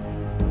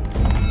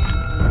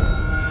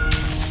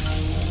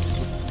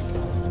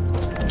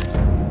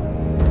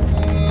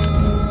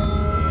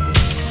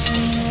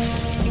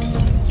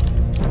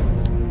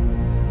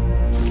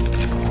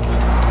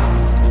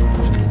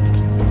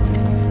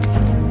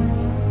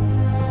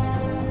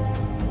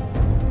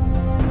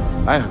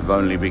 I have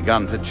only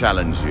begun to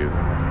challenge you.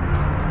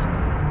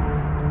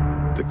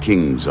 The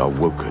kings are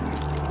woken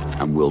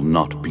and will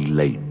not be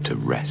laid to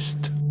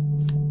rest.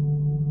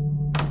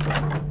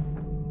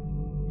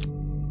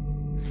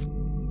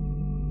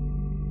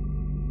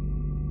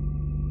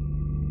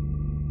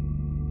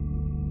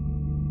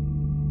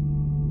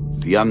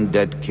 The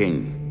undead king.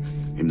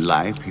 In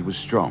life he was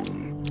strong.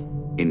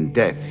 In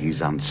death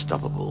he's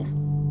unstoppable.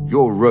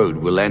 Your road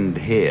will end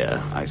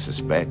here, I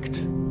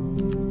suspect.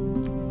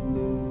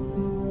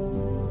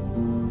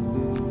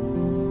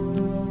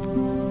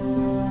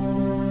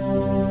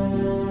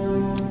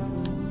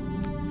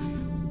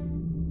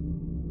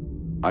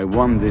 I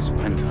won this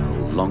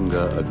pentacle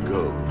longer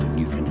ago than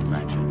you can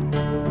imagine.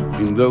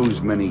 In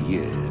those many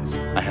years,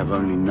 I have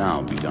only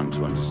now begun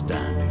to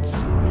understand its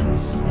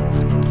secrets.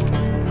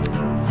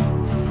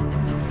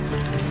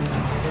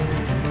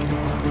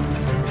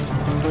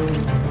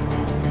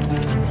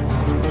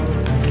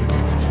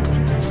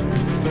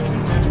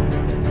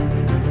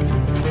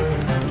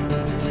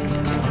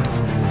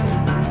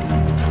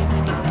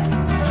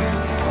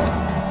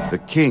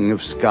 The King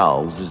of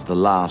Skulls is the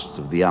last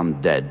of the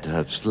undead to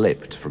have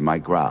slipped from my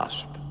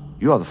grasp.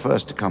 You are the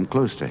first to come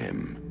close to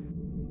him.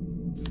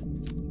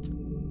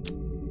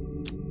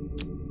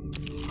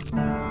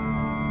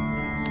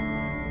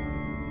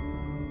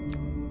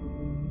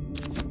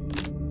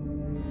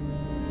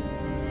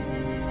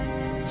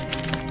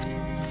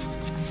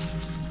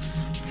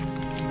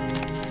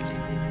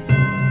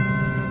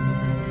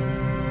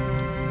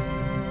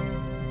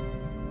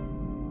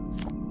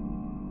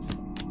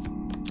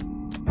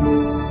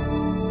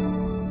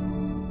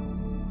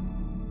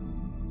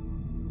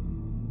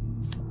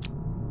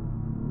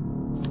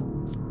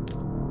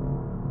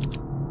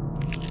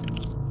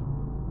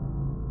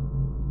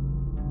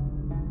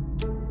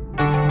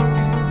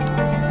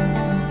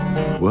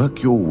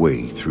 Work your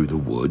way through the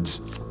woods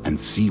and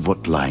see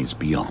what lies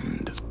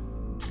beyond.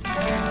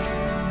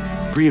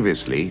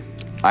 Previously,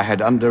 I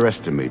had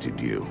underestimated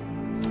you.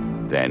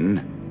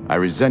 Then, I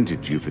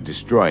resented you for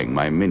destroying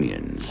my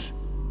minions.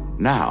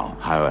 Now,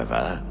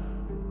 however,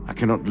 I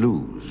cannot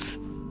lose.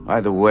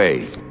 Either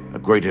way, a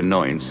great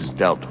annoyance is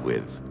dealt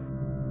with.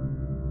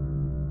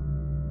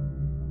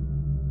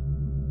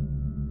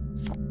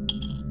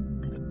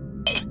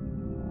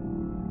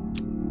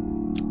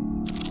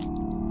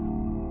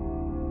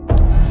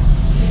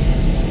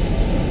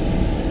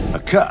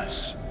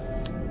 Curse.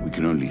 We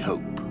can only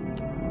hope.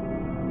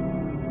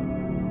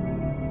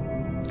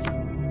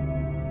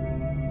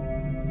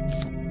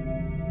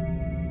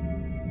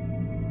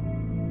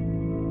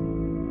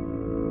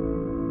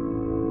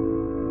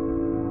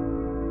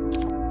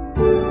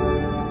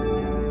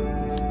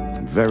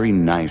 Very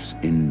nice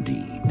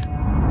indeed.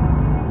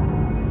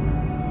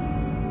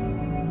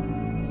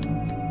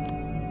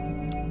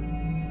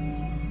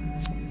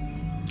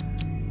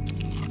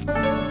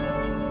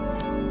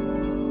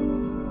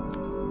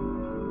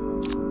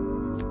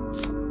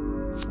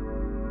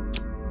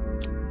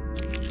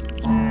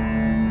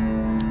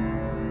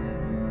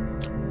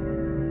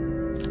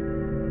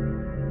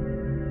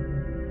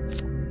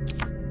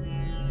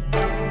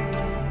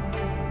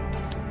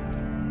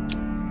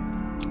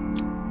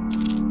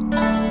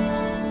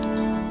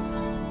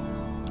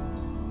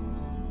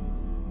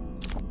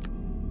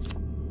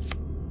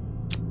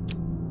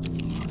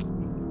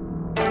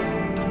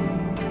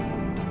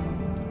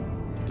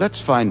 Let's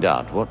find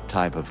out what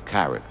type of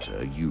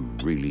character you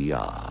really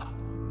are.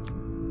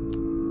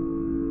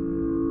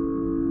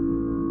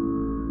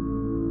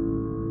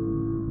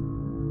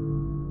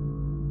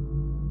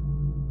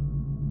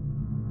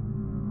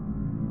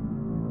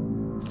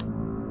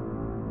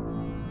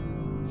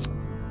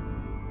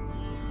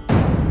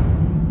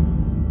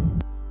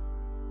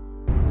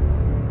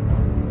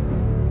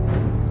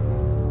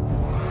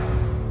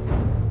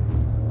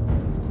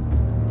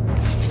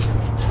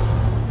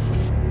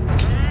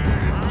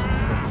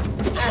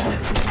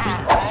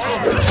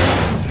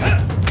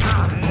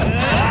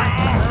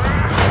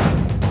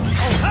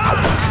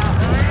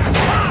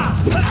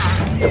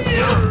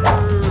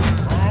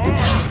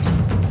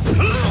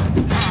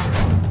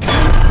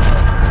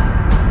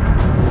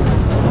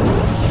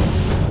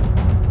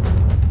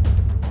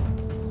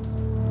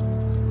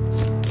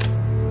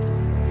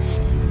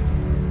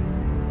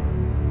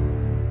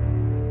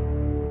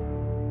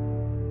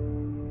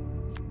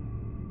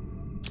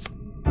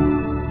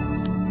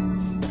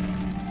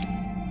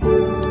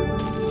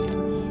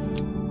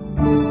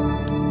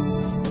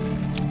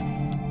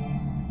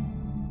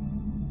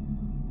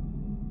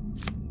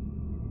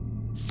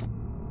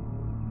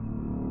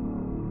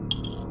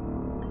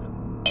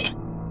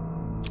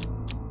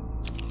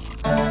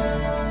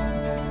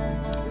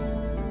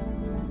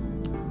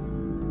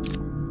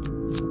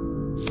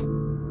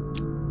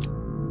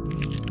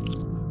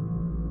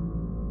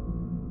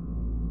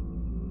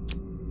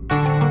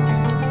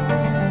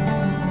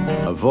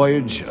 A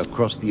voyage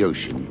across the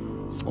ocean,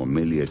 or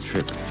merely a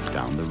trip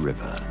down the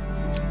river.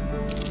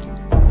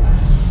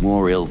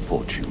 More ill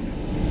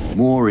fortune,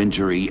 more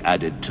injury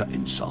added to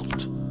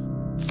insult.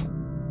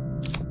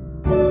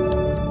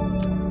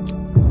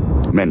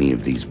 Many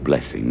of these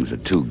blessings are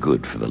too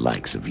good for the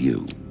likes of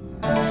you.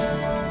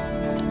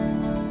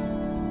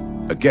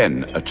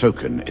 Again, a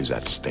token is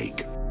at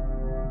stake.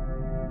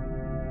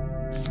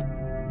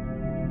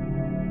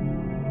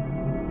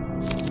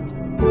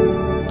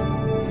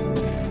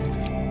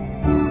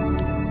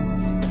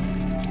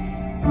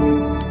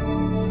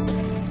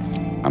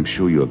 I'm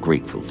sure you are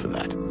grateful for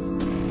that.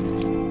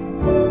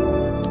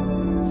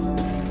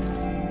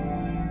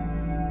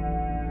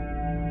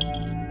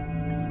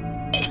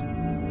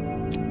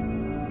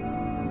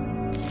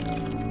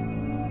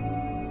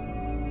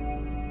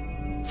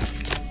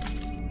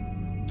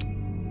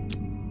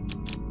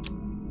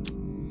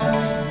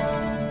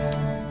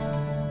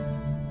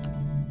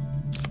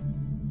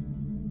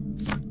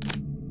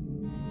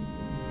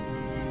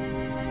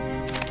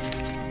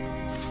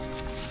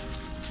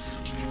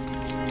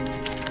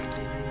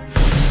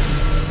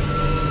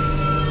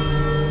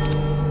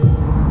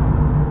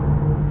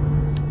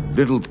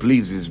 Little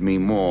pleases me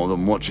more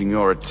than watching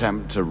your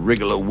attempt to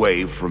wriggle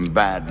away from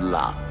bad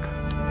luck.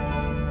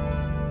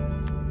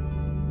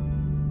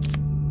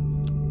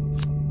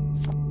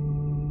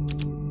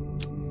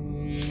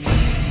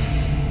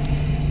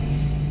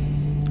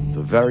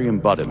 The very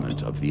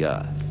embodiment of the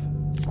earth.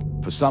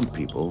 For some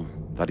people,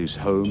 that is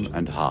home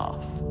and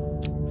hearth.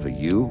 For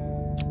you,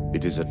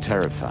 it is a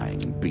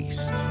terrifying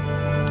beast.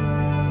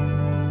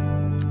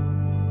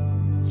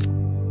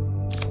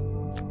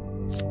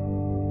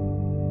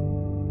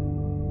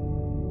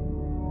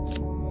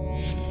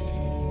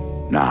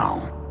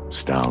 Now,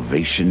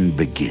 starvation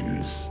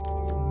begins.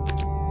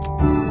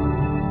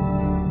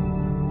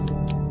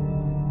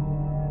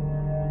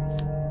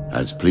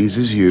 As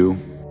pleases you.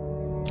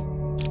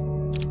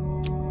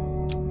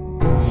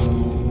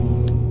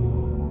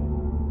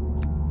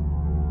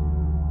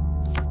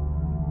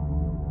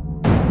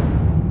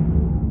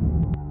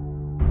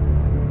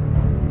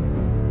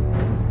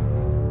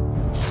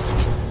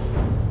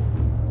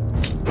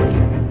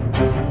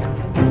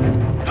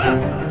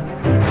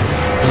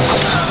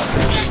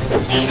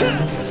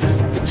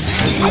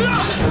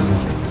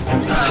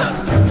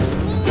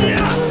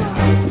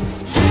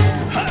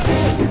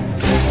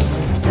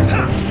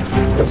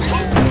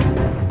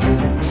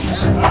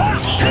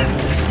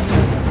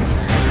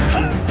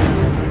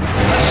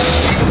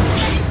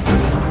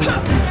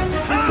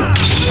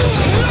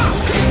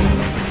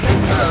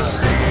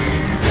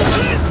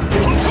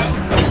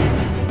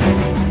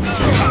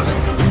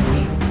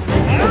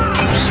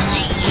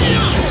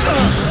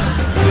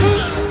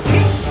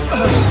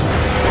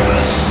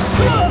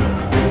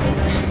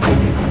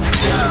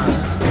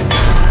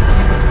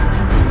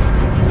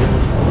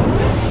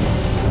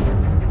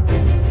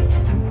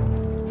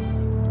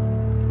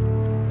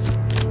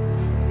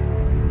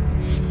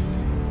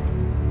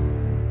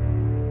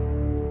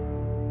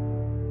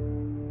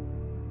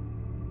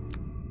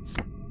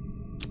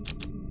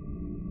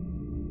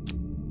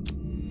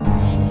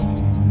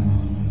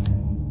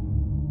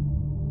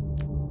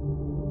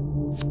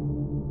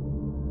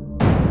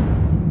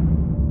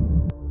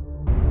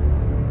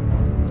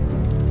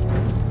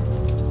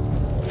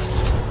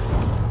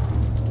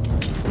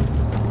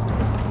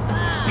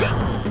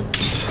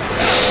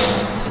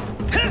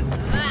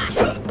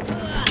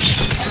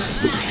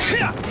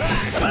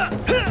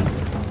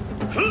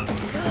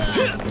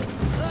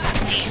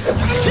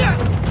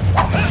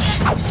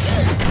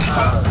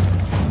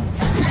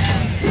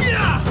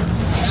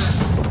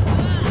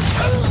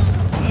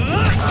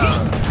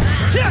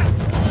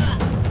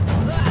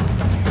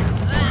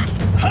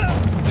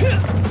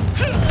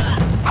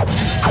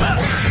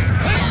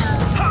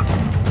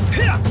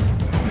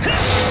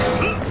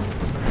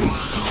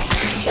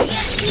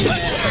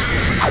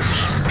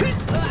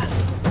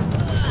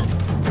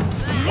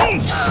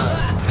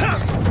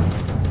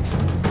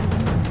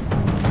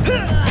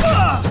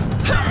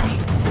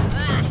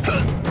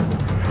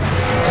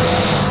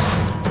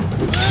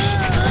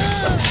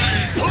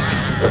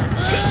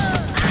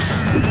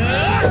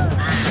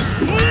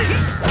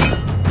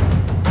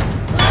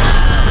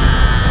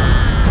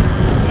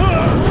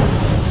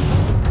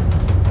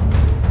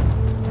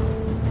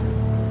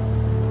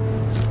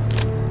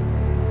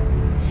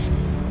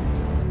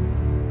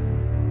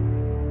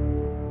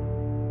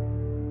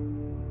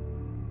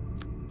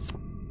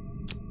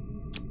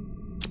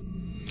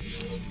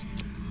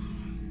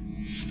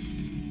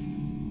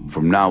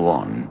 From now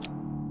on,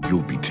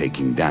 you'll be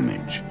taking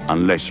damage,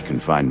 unless you can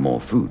find more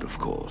food, of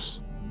course.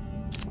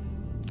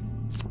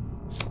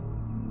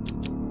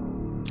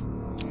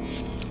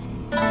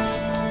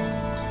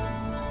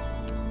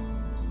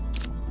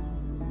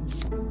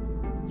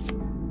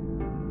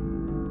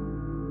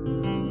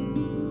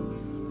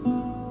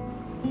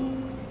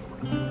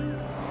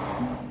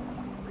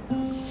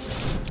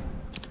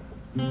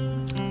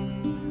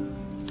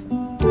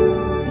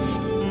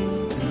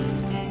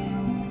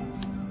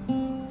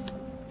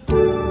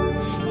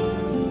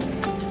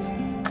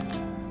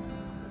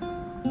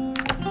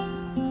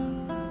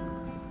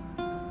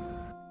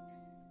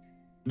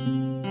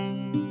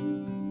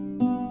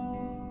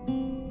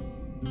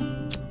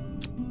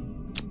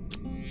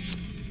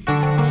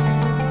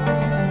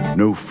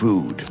 No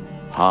food,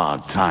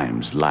 hard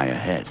times lie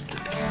ahead.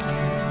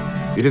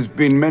 It has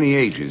been many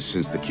ages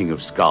since the King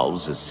of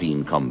Skulls has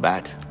seen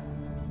combat.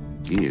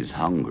 He is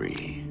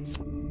hungry.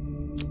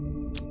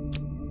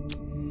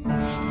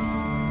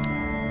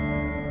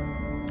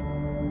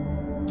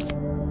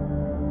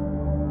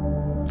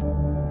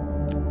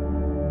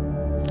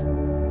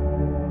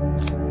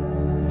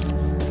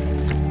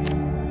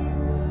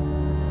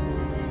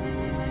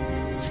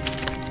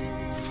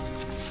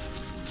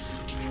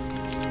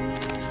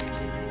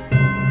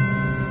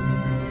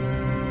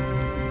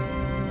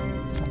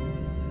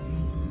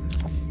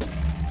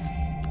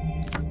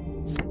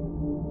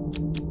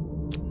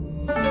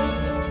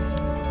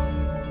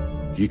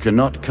 You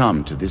cannot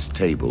come to this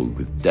table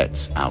with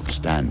debts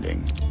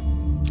outstanding.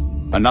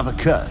 Another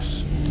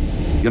curse.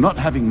 You're not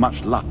having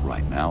much luck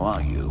right now,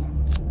 are you?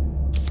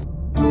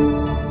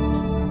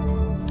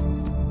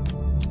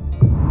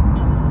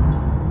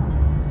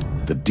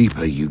 The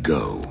deeper you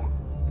go,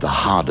 the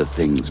harder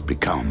things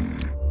become.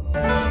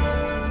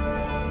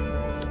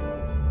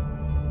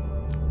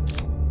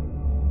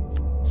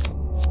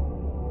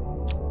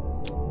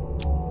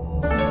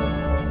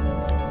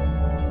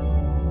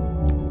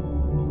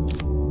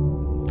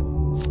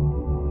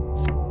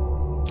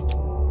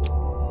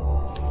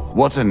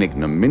 What an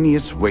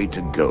ignominious way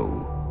to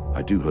go.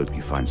 I do hope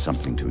you find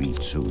something to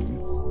eat soon.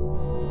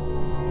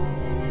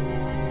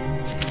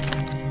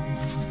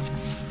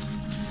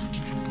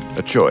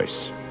 A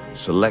choice.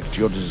 Select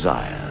your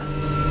desire.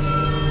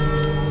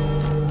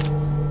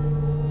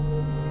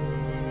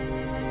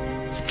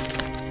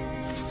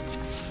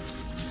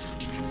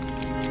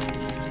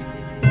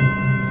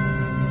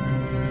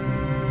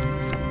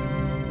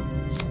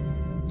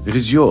 It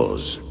is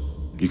yours.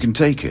 You can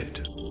take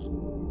it.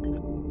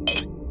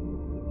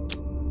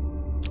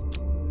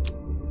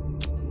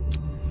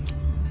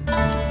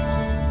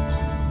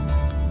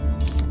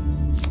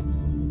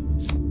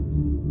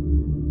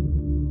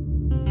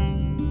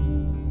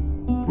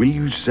 Will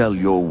you sell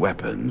your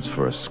weapons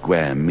for a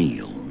square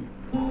meal?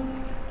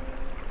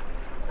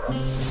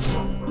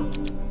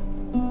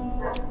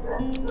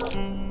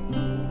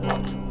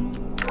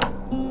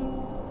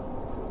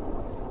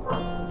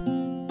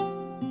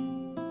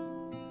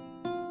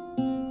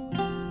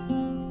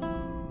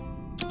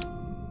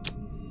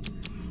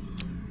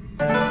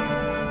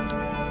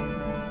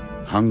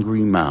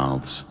 Hungry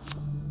mouths.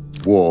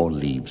 War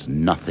leaves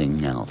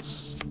nothing else.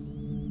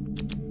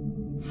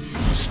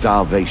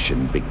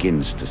 Starvation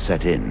begins to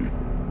set in.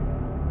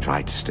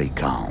 Try to stay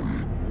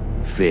calm.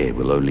 Fear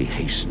will only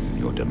hasten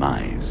your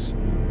demise.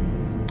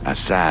 A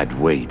sad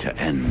way to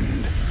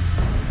end.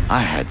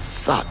 I had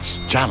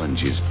such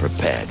challenges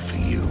prepared for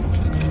you.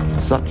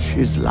 Such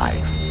is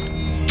life.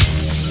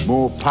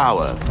 More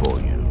power for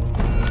you.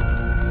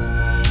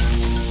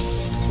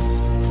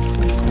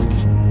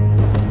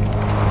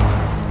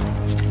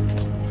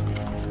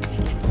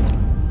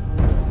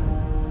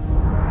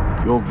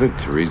 Your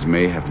victories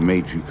may have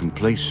made you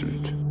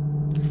complacent.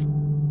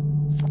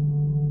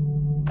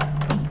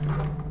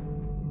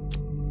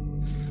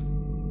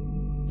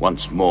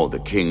 Once more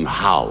the king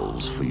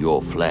howls for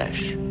your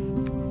flesh.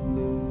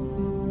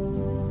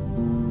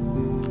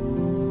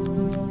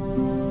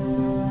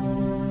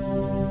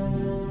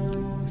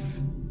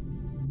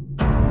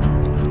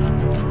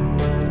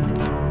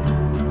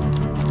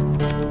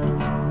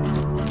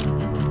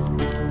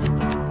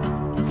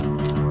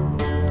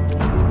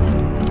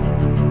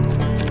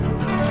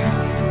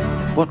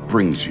 What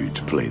brings you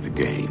to play the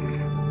game?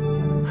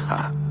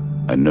 Ha!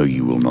 I know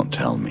you will not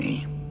tell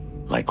me.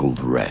 Like all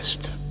the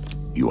rest,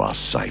 you are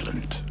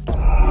silent.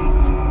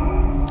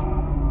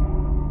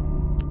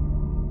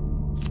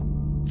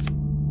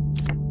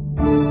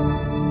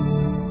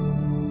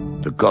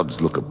 The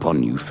gods look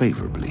upon you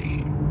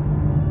favorably.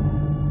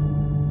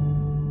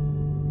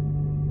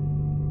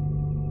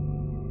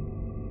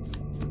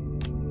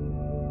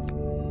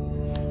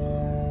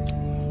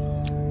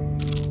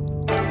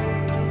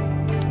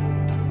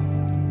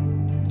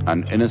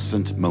 An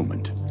innocent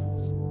moment,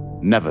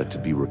 never to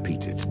be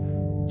repeated,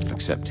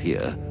 except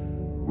here,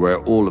 where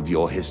all of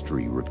your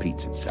history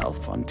repeats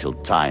itself until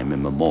time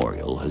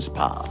immemorial has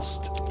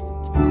passed.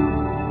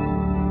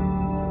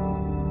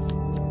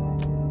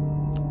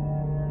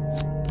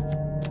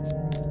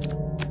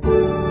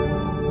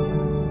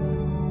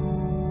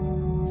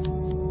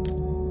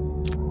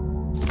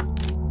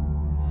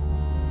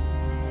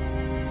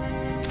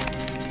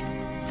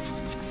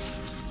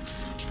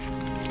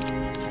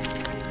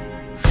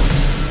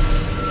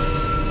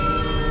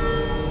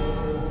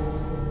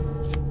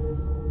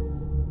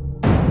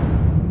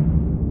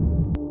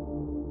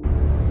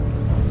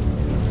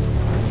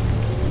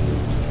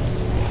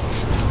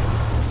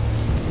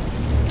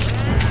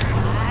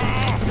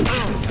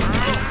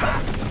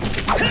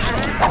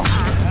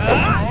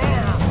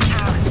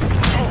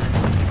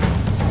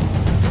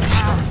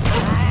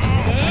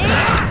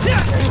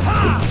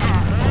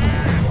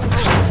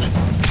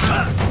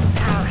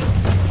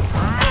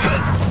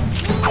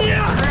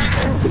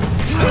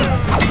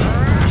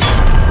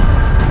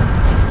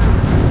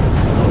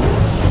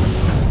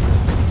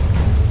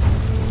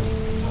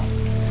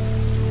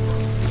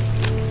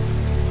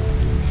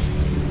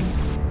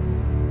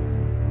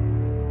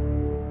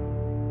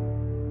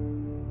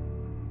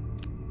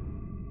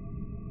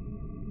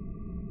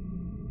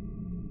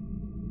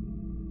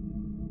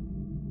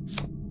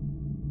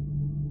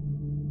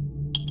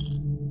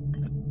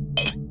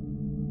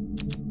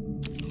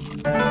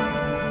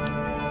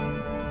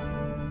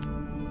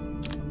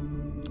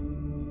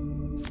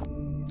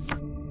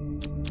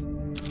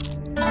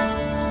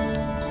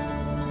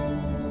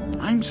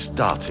 I'm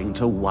starting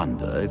to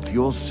wonder if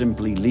you're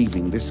simply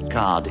leaving this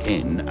card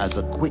in as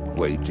a quick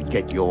way to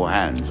get your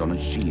hands on a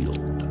shield.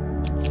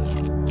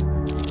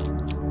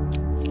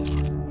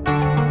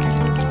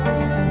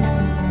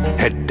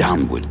 Head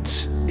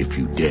downwards, if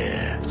you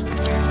dare.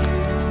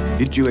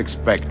 Did you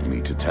expect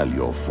me to tell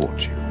your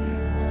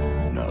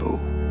fortune? No.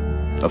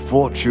 A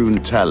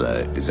fortune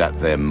teller is at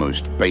their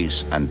most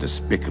base and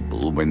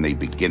despicable when they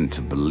begin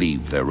to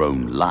believe their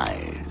own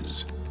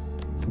lies.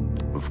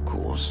 Of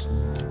course,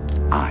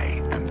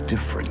 I am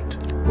different.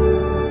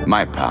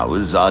 My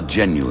powers are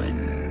genuine.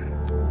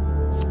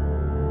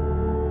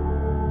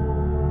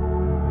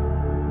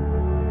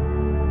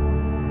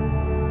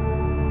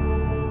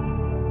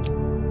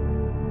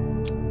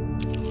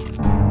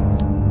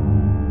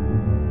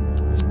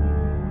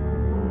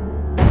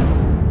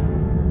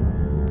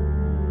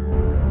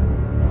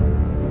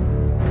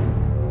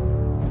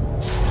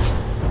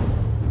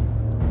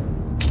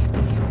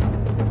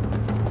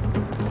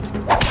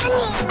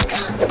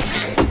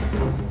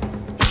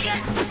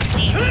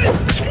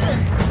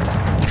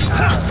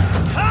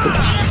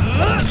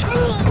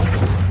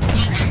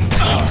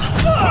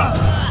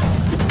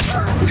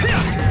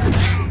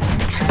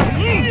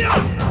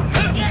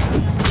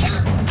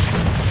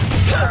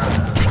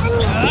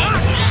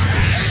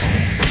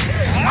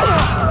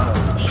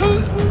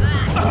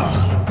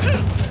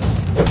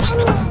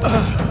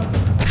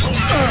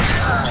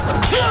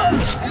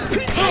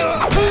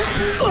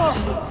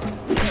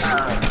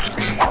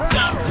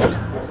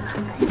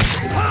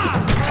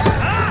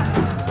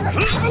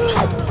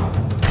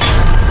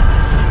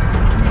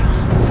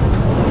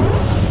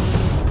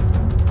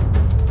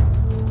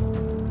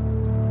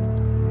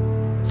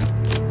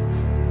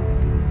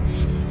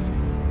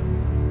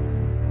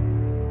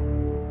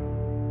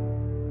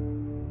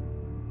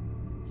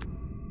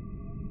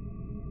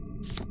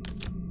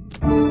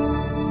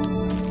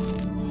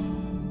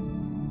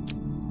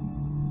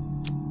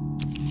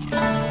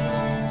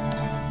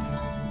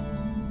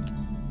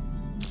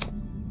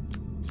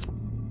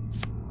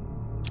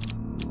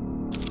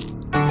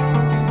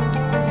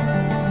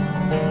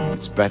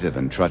 Better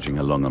than trudging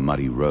along a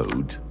muddy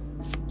road.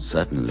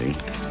 Certainly.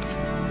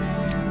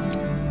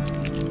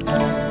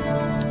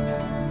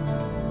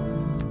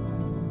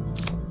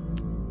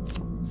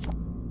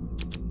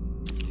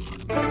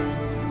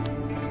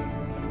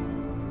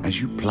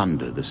 As you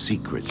plunder the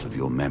secrets of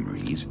your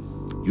memories,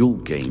 you'll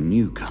gain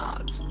new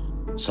cards.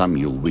 Some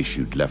you'll wish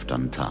you'd left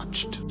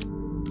untouched.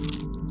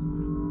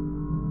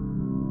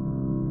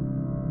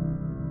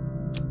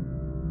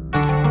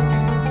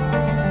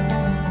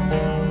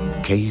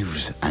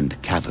 Caves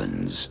and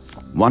caverns.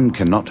 One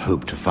cannot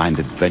hope to find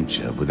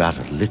adventure without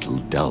a little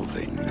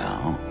delving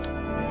now.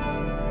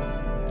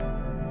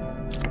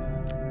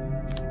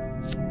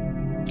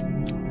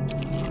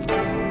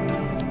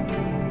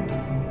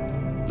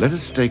 Let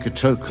us stake a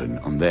token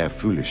on their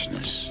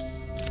foolishness.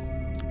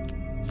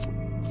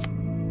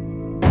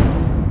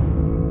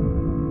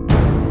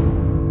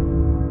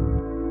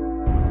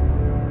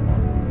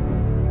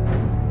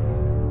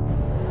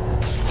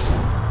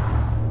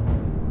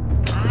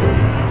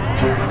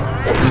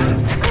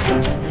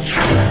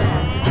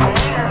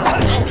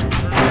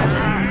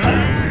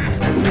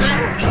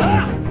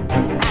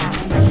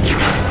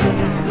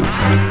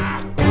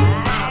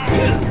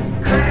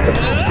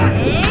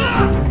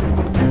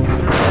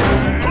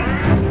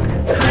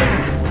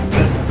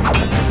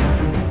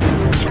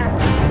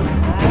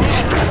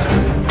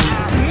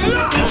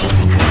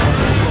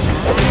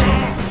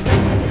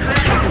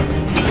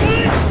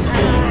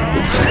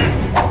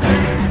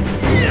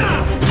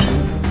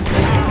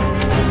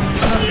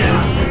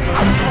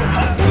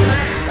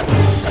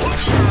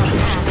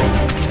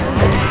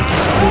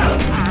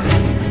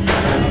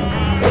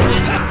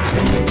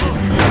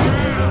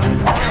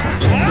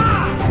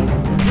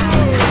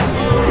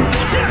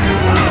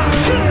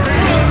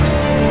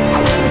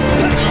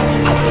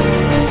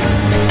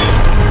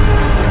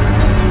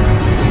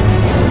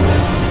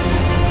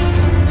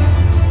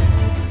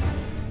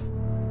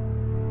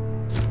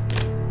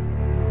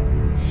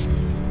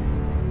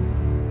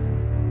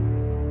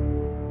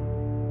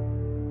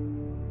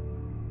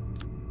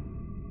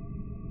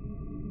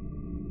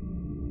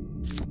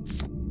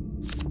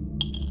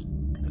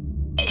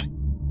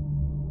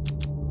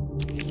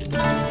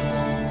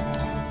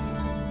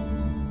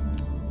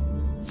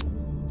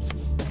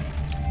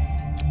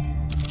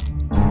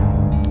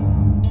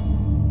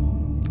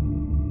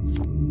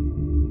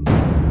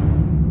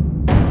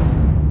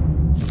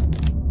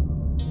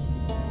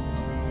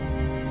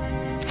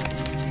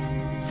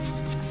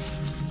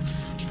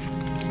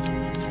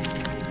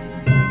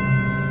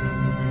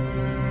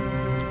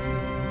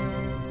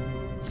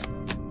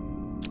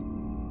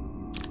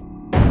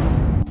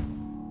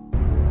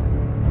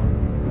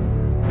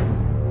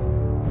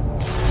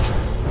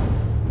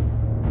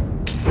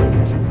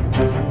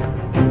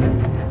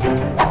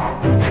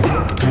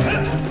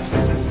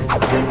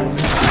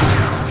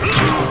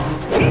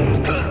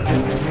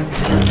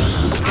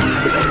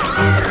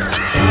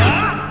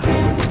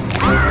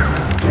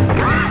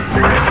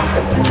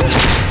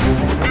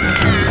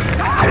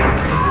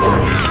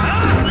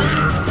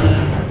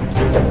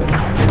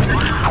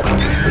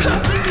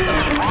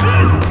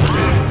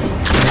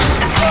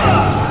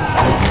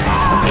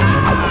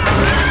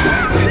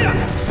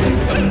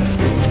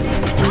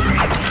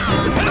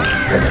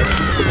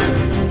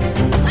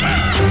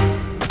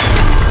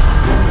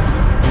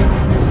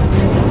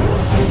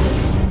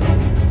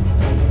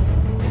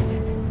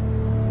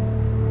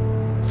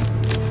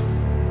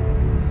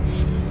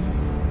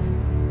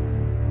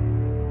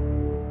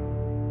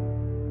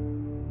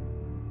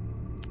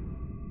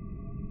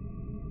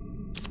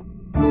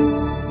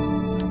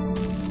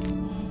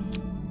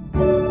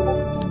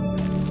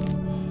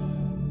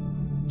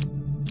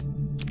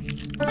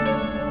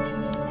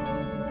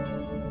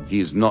 He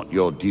is not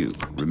your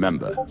dupe,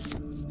 remember.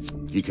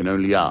 He can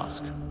only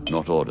ask,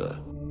 not order.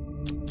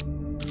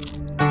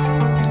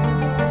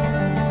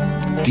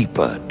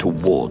 Deeper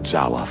towards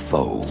our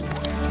foe.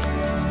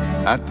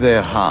 At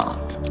their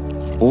heart,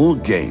 all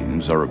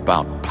games are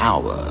about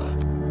power,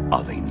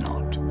 are they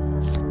not?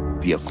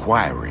 The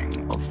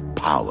acquiring of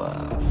power,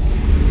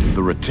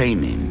 the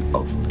retaining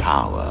of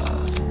power,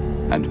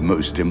 and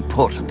most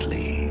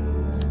importantly,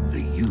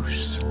 the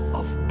use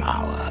of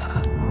power.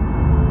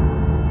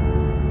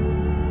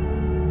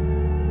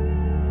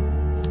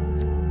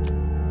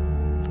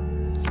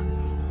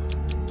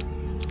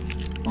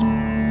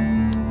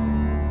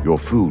 Your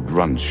food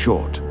runs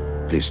short.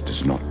 This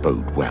does not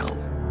bode well.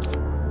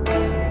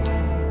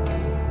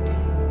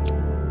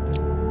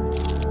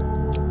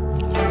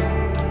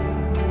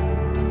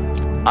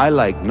 I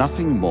like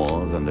nothing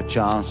more than the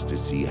chance to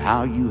see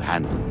how you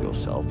handle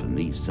yourself in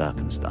these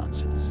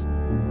circumstances.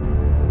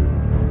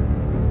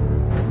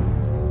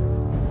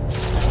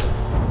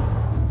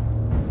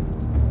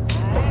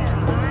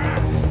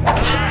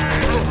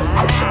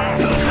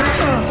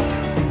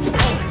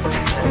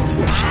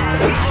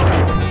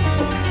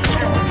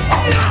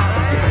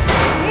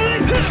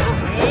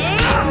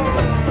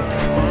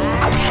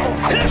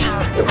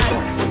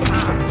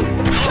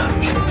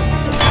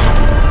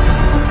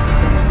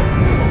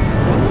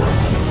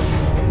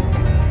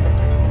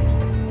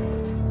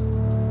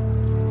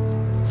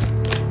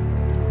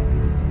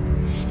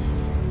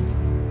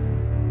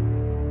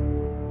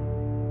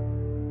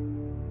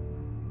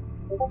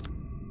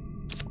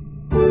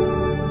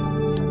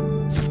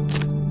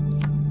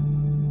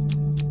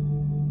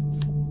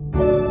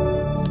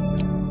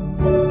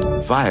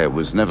 Fire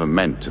was never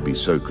meant to be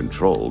so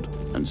controlled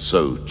and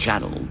so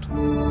channeled.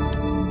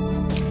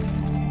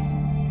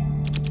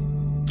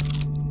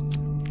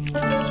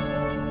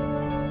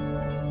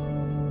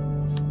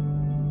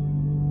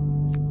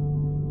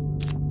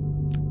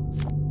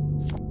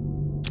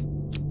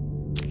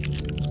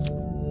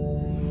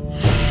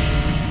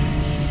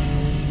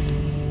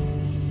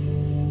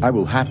 I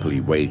will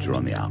happily wager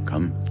on the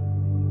outcome.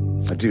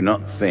 I do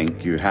not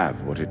think you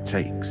have what it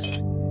takes.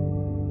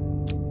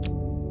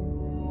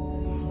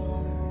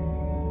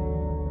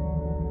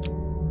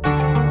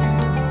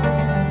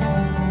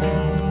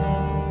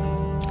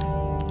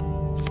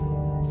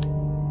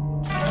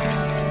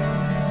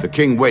 The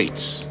king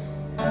waits,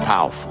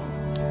 powerful,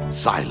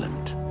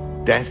 silent,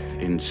 death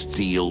in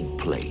steel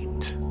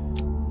plate.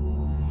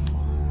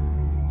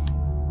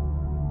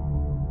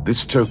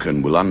 This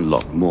token will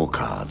unlock more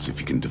cards if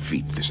you can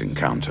defeat this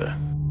encounter.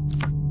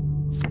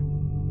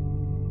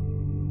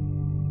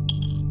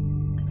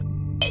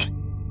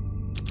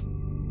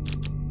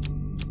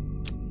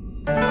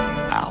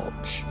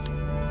 Ouch.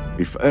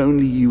 If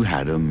only you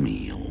had a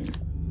meal.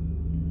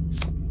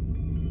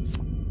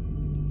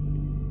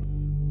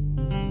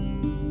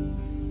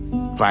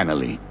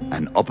 Finally,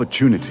 an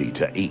opportunity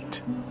to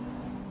eat.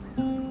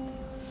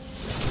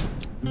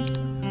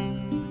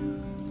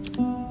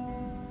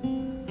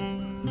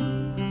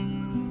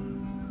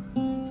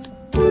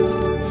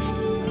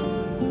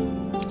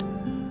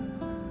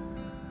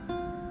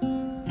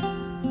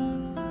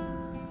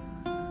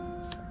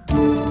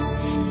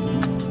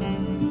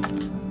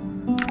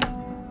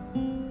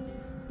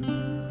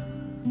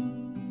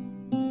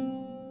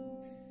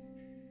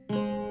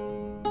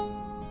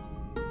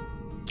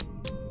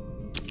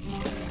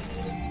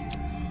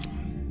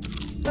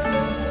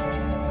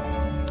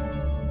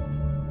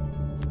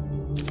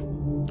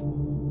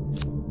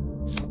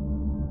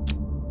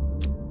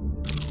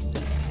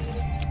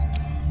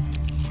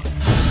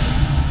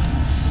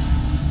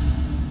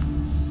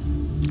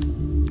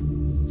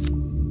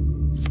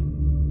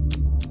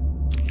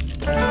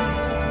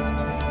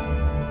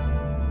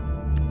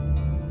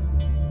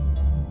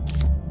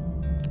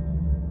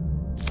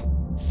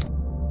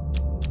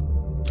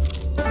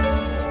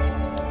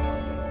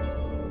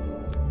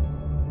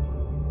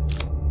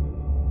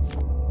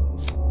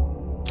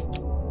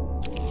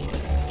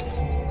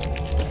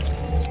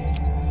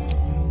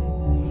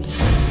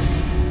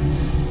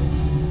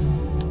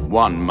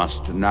 One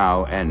must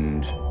now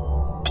end.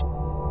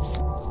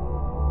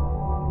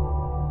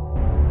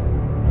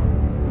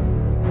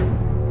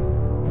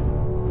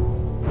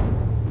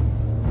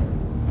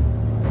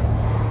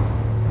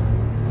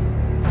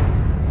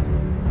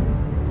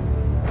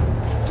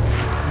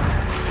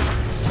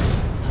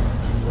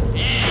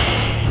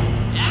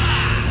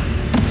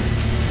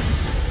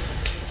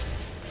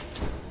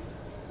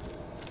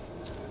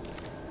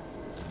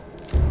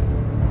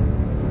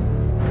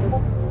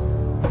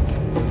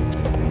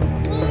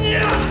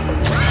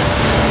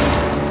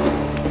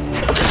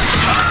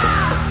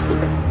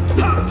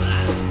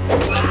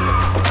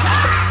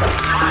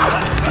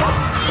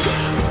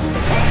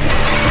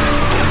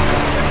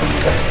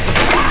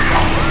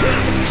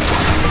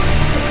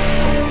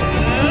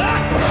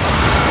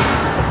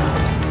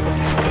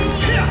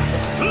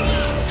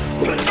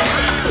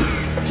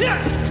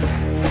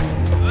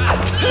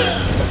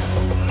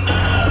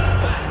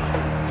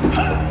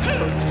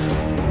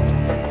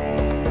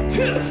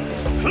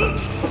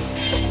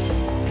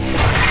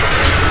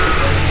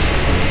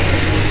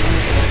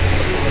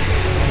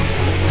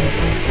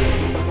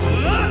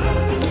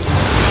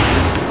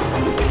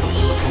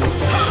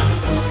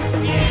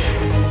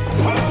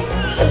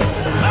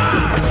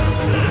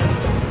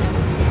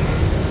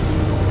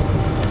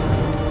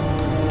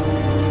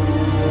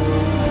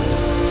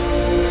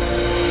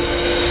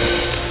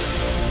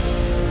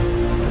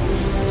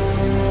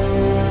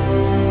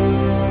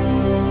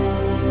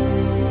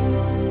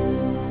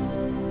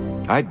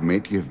 I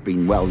admit you've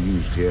been well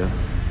used here.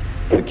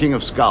 The King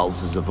of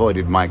Skulls has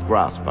avoided my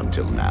grasp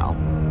until now.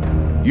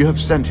 You have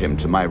sent him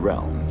to my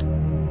realm.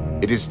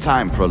 It is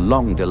time for a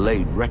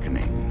long-delayed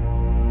reckoning.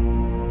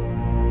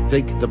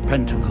 Take the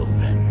pentacle,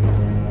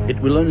 then. It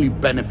will only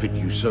benefit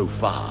you so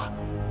far,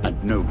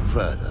 and no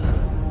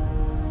further.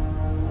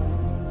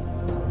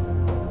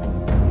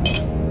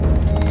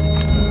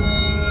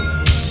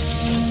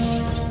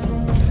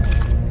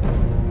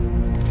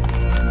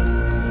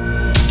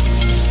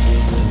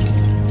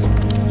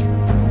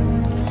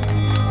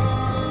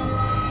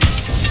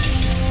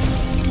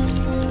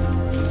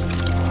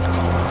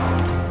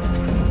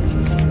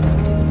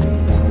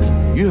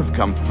 You have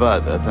come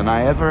further than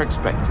I ever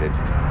expected.